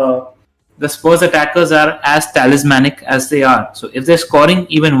the Spurs attackers are as talismanic as they are. So if they're scoring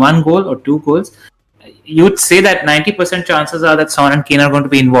even 1 goal or 2 goals, you'd say that 90% chances are that Son and Kane are going to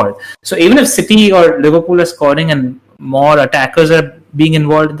be involved. So even if City or Liverpool are scoring and more attackers are being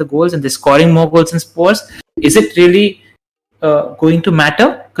involved in the goals and they're scoring more goals than Spurs, is it really going to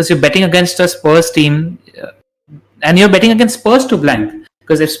matter? Because you're betting against a Spurs team and you're betting against Spurs to blank.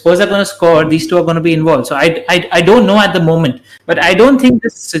 Because if Spurs are going to score, these two are going to be involved. So I don't know at the moment. But I don't think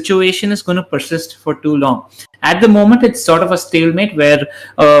this situation is going to persist for too long. At the moment, it's sort of a stalemate where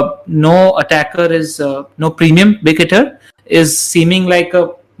no attacker is, no premium big hitter is seeming like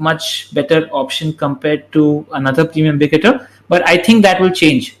a much better option compared to another premium big hitter. But I think that will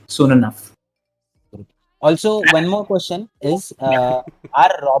change soon enough. Also, one more question is, are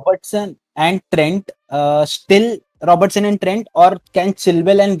Robertson and Trent still Robertson and Trent, or can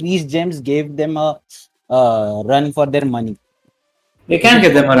Chilwell and Reece James give them a run for their money? They can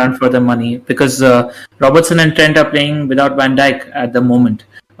give them a run for their money because Robertson and Trent are playing without Van Dijk at the moment.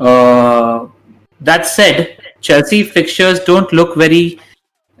 That said, Chelsea fixtures don't look very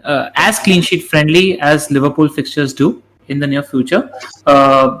as clean sheet friendly as Liverpool fixtures do. in the near future.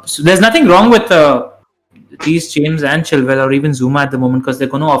 So there's nothing wrong with these James and Chilwell or even Zuma at the moment, because they're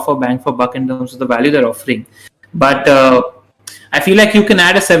going to offer bang for buck in terms of the value they're offering. But I feel like you can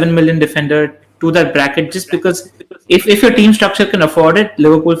add a 7 million defender to that bracket, just because if your team structure can afford it,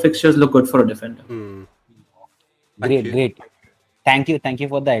 Liverpool fixtures look good for a defender. Great. Thank you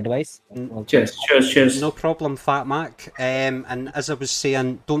for the advice. Cheers. No problem, Fat Mac. And as I was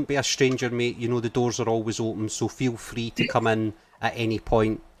saying, don't be a stranger, mate. You know the doors are always open, so feel free to come in at any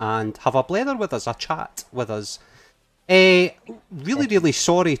point and have a blather with us, a chat with us. Really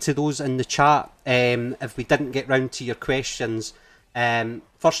sorry to those in the chat if we didn't get round to your questions.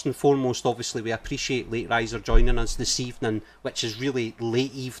 First and foremost, obviously, we appreciate Late Riser joining us this evening, which is really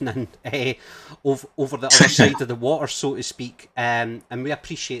late evening over the other side of the water, so to speak. And we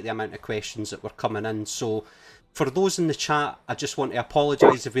appreciate the amount of questions that were coming in. So for those in the chat, I just want to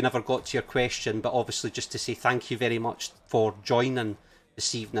apologise if we never got to your question, but obviously just to say thank you very much for joining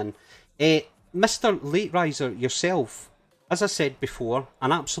this evening. Mr. Late Riser, yourself, as I said before,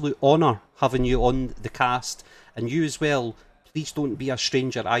 an absolute honour having you on the cast, and you as well. Please don't be a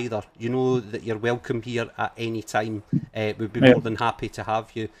stranger either. You know that you're welcome here at any time. We'd be more than happy to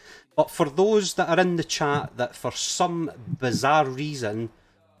have you. But for those that are in the chat that for some bizarre reason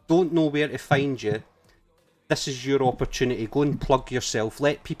don't know where to find you, this is your opportunity. Go and plug yourself.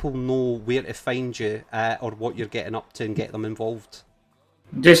 Let people know where to find you or what you're getting up to and get them involved.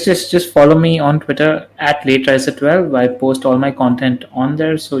 Just follow me on Twitter at Lateriser12. I post all my content on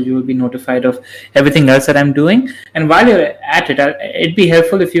there, so you will be notified of everything else that I'm doing. And while you're at it, it'd be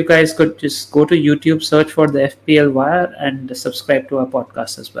helpful if you guys could just go to YouTube, search for the FPL Wire, and subscribe to our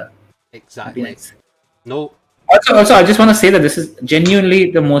podcast as well. Exactly. Nice. No. Also, I just want to say that this is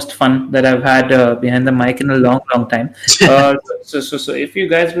genuinely the most fun that I've had behind the mic in a long time. So if you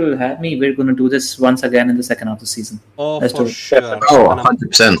guys will have me, we're going to do this once again in the second half of the season. Oh, for sure. Oh,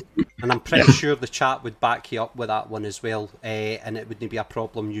 100%. And I'm pretty sure the chat would back you up with that one as well. And it wouldn't be a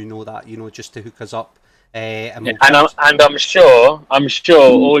problem, you know that, just to hook us up. And I'm sure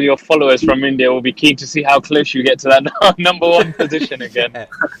all your followers from India will be keen to see how close you get to that number one position again.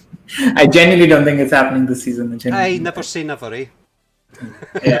 I genuinely don't think it's happening this season. I never say never, eh?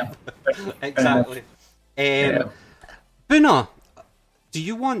 Yeah. Exactly. Buna, do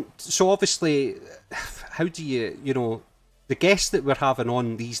you want... So obviously, how do you... the guests that we're having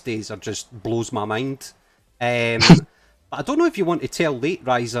on these days are just blows my mind. But I don't know if you want to tell Late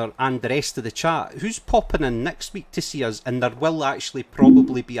Riser and the rest of the chat who's popping in next week to see us, and there will actually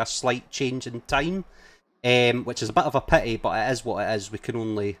probably be a slight change in time, which is a bit of a pity, but it is what it is. We can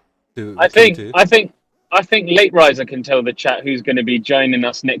only do what we can do. I think Late Riser can tell the chat who's going to be joining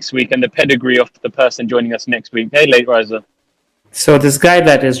us next week and the pedigree of the person joining us next week. Hey, Late Riser. So this guy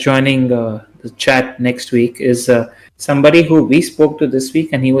that is joining the chat next week is somebody who we spoke to this week,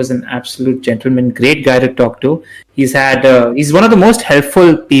 and he was an absolute gentleman, great guy to talk to. He's one of the most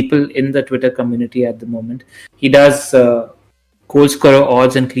helpful people in the Twitter community at the moment. He does goal scorer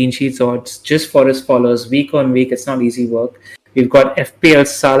odds and clean sheets odds just for his followers week on week. It's not easy work. We've got FPL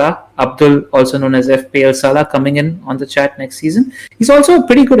Salah, Abdul, also known as FPL Salah, coming in on the chat next season. He's also a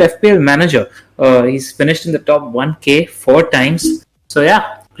pretty good FPL manager. He's finished in the top 1K 4 times. So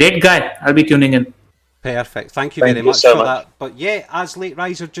yeah, great guy. I'll be tuning in. Perfect. Thank you very much for that. But yeah, as Late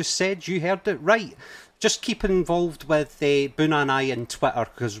Riser just said, you heard it right. Just keep involved with Buna and I on Twitter,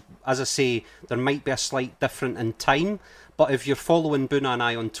 because as I say, there might be a slight difference in time. But if you're following Buna and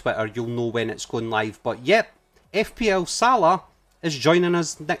I on Twitter, you'll know when it's going live. But yep, FPL Salah is joining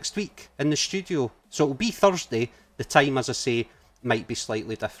us next week in the studio. So it'll be Thursday. The time, as I say, might be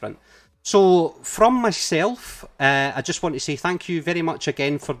slightly different. So from myself, I just want to say thank you very much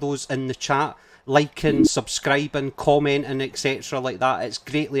again for those in the chat, liking, subscribing, commenting, etc. like that. It's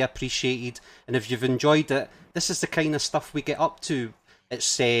greatly appreciated. And if you've enjoyed it, this is the kind of stuff we get up to.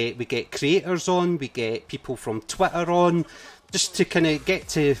 It's we get creators on, we get people from Twitter on, just to kind of get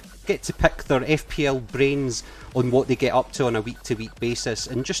to pick their FPL brains on what they get up to on a week-to-week basis,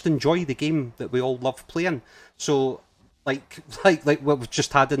 and just enjoy the game that we all love playing. So, like what we've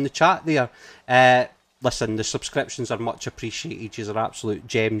just had in the chat there, listen, the subscriptions are much appreciated. You're absolute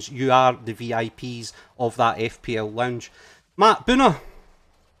gems. You are the VIPs of that FPL lounge. Matt, Buna,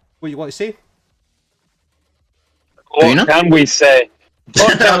 what you want to say? What can we say?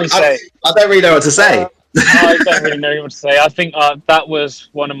 What can we say? I don't really know what to say. I don't really know what to say. I think that was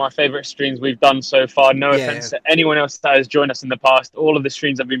one of my favourite streams we've done so far. No offence to anyone else that has joined us in the past. All of the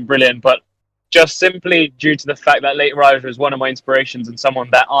streams have been brilliant, but just simply due to the fact that Late Riser is one of my inspirations and someone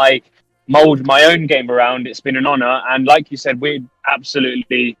that I mould my own game around, it's been an honour. And like you said, we'd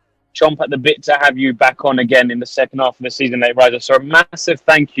absolutely chomp at the bit to have you back on again in the second half of the season, Lateriser. So a massive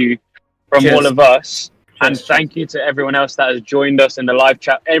thank you from all of us. And thank you to everyone else that has joined us in the live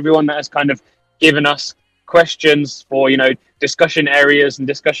chat, everyone that has kind of given us questions for, discussion areas and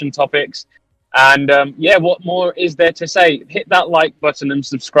discussion topics. And what more is there to say? Hit that like button and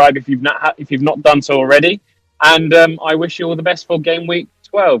subscribe if you've not done so already. And I wish you all the best for game week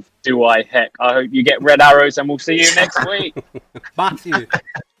 12. Do I? Heck, I hope you get red arrows, and we'll see you next week. Matthew.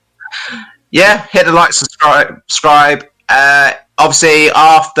 Yeah, hit the like, subscribe. Obviously,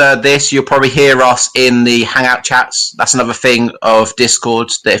 after this, you'll probably hear us in the Hangout chats. That's another thing of Discord,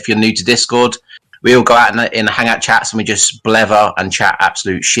 that if you're new to Discord, we all go out in the Hangout chats and we just blether and chat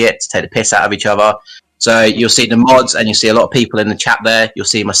absolute shit, take the piss out of each other. So you'll see the mods and you'll see a lot of people in the chat there. You'll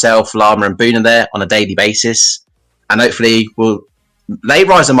see myself, Llama and Boona there on a daily basis. And hopefully,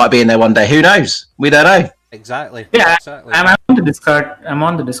 Lateriser might be in there one day. Who knows? We don't know. Exactly. Yeah, exactly. I'm on the Discord. I'm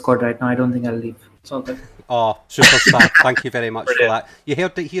on the Discord right now. I don't think I'll leave. It's all good. Oh, superstar. Thank you very much for that. You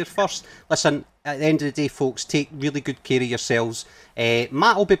heard it here first. Listen, at the end of the day, folks, take really good care of yourselves.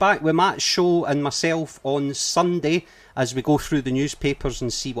 Matt will be back with Matt's show and myself on Sunday as we go through the newspapers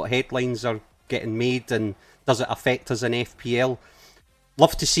and see what headlines are getting made and does it affect us in FPL.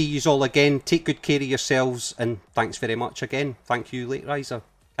 Love to see you all again. Take good care of yourselves and thanks very much again. Thank you, Lateriser.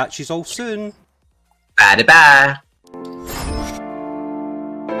 Catch you all soon. Bye-bye.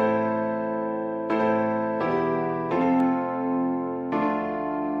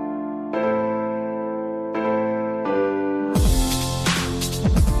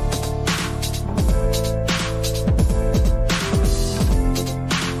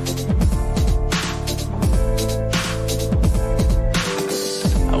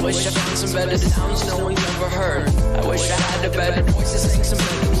 Better sounds no one ever heard. I wish I had a better voice to sing some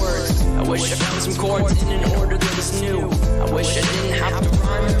better words. I wish I found some chords in an order that was new. I wish I didn't have to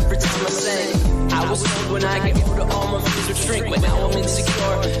rhyme every time I sang. I was told when I get older all my fears would shrink, but now I'm insecure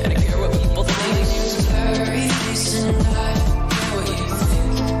and I care what people think. Very recent.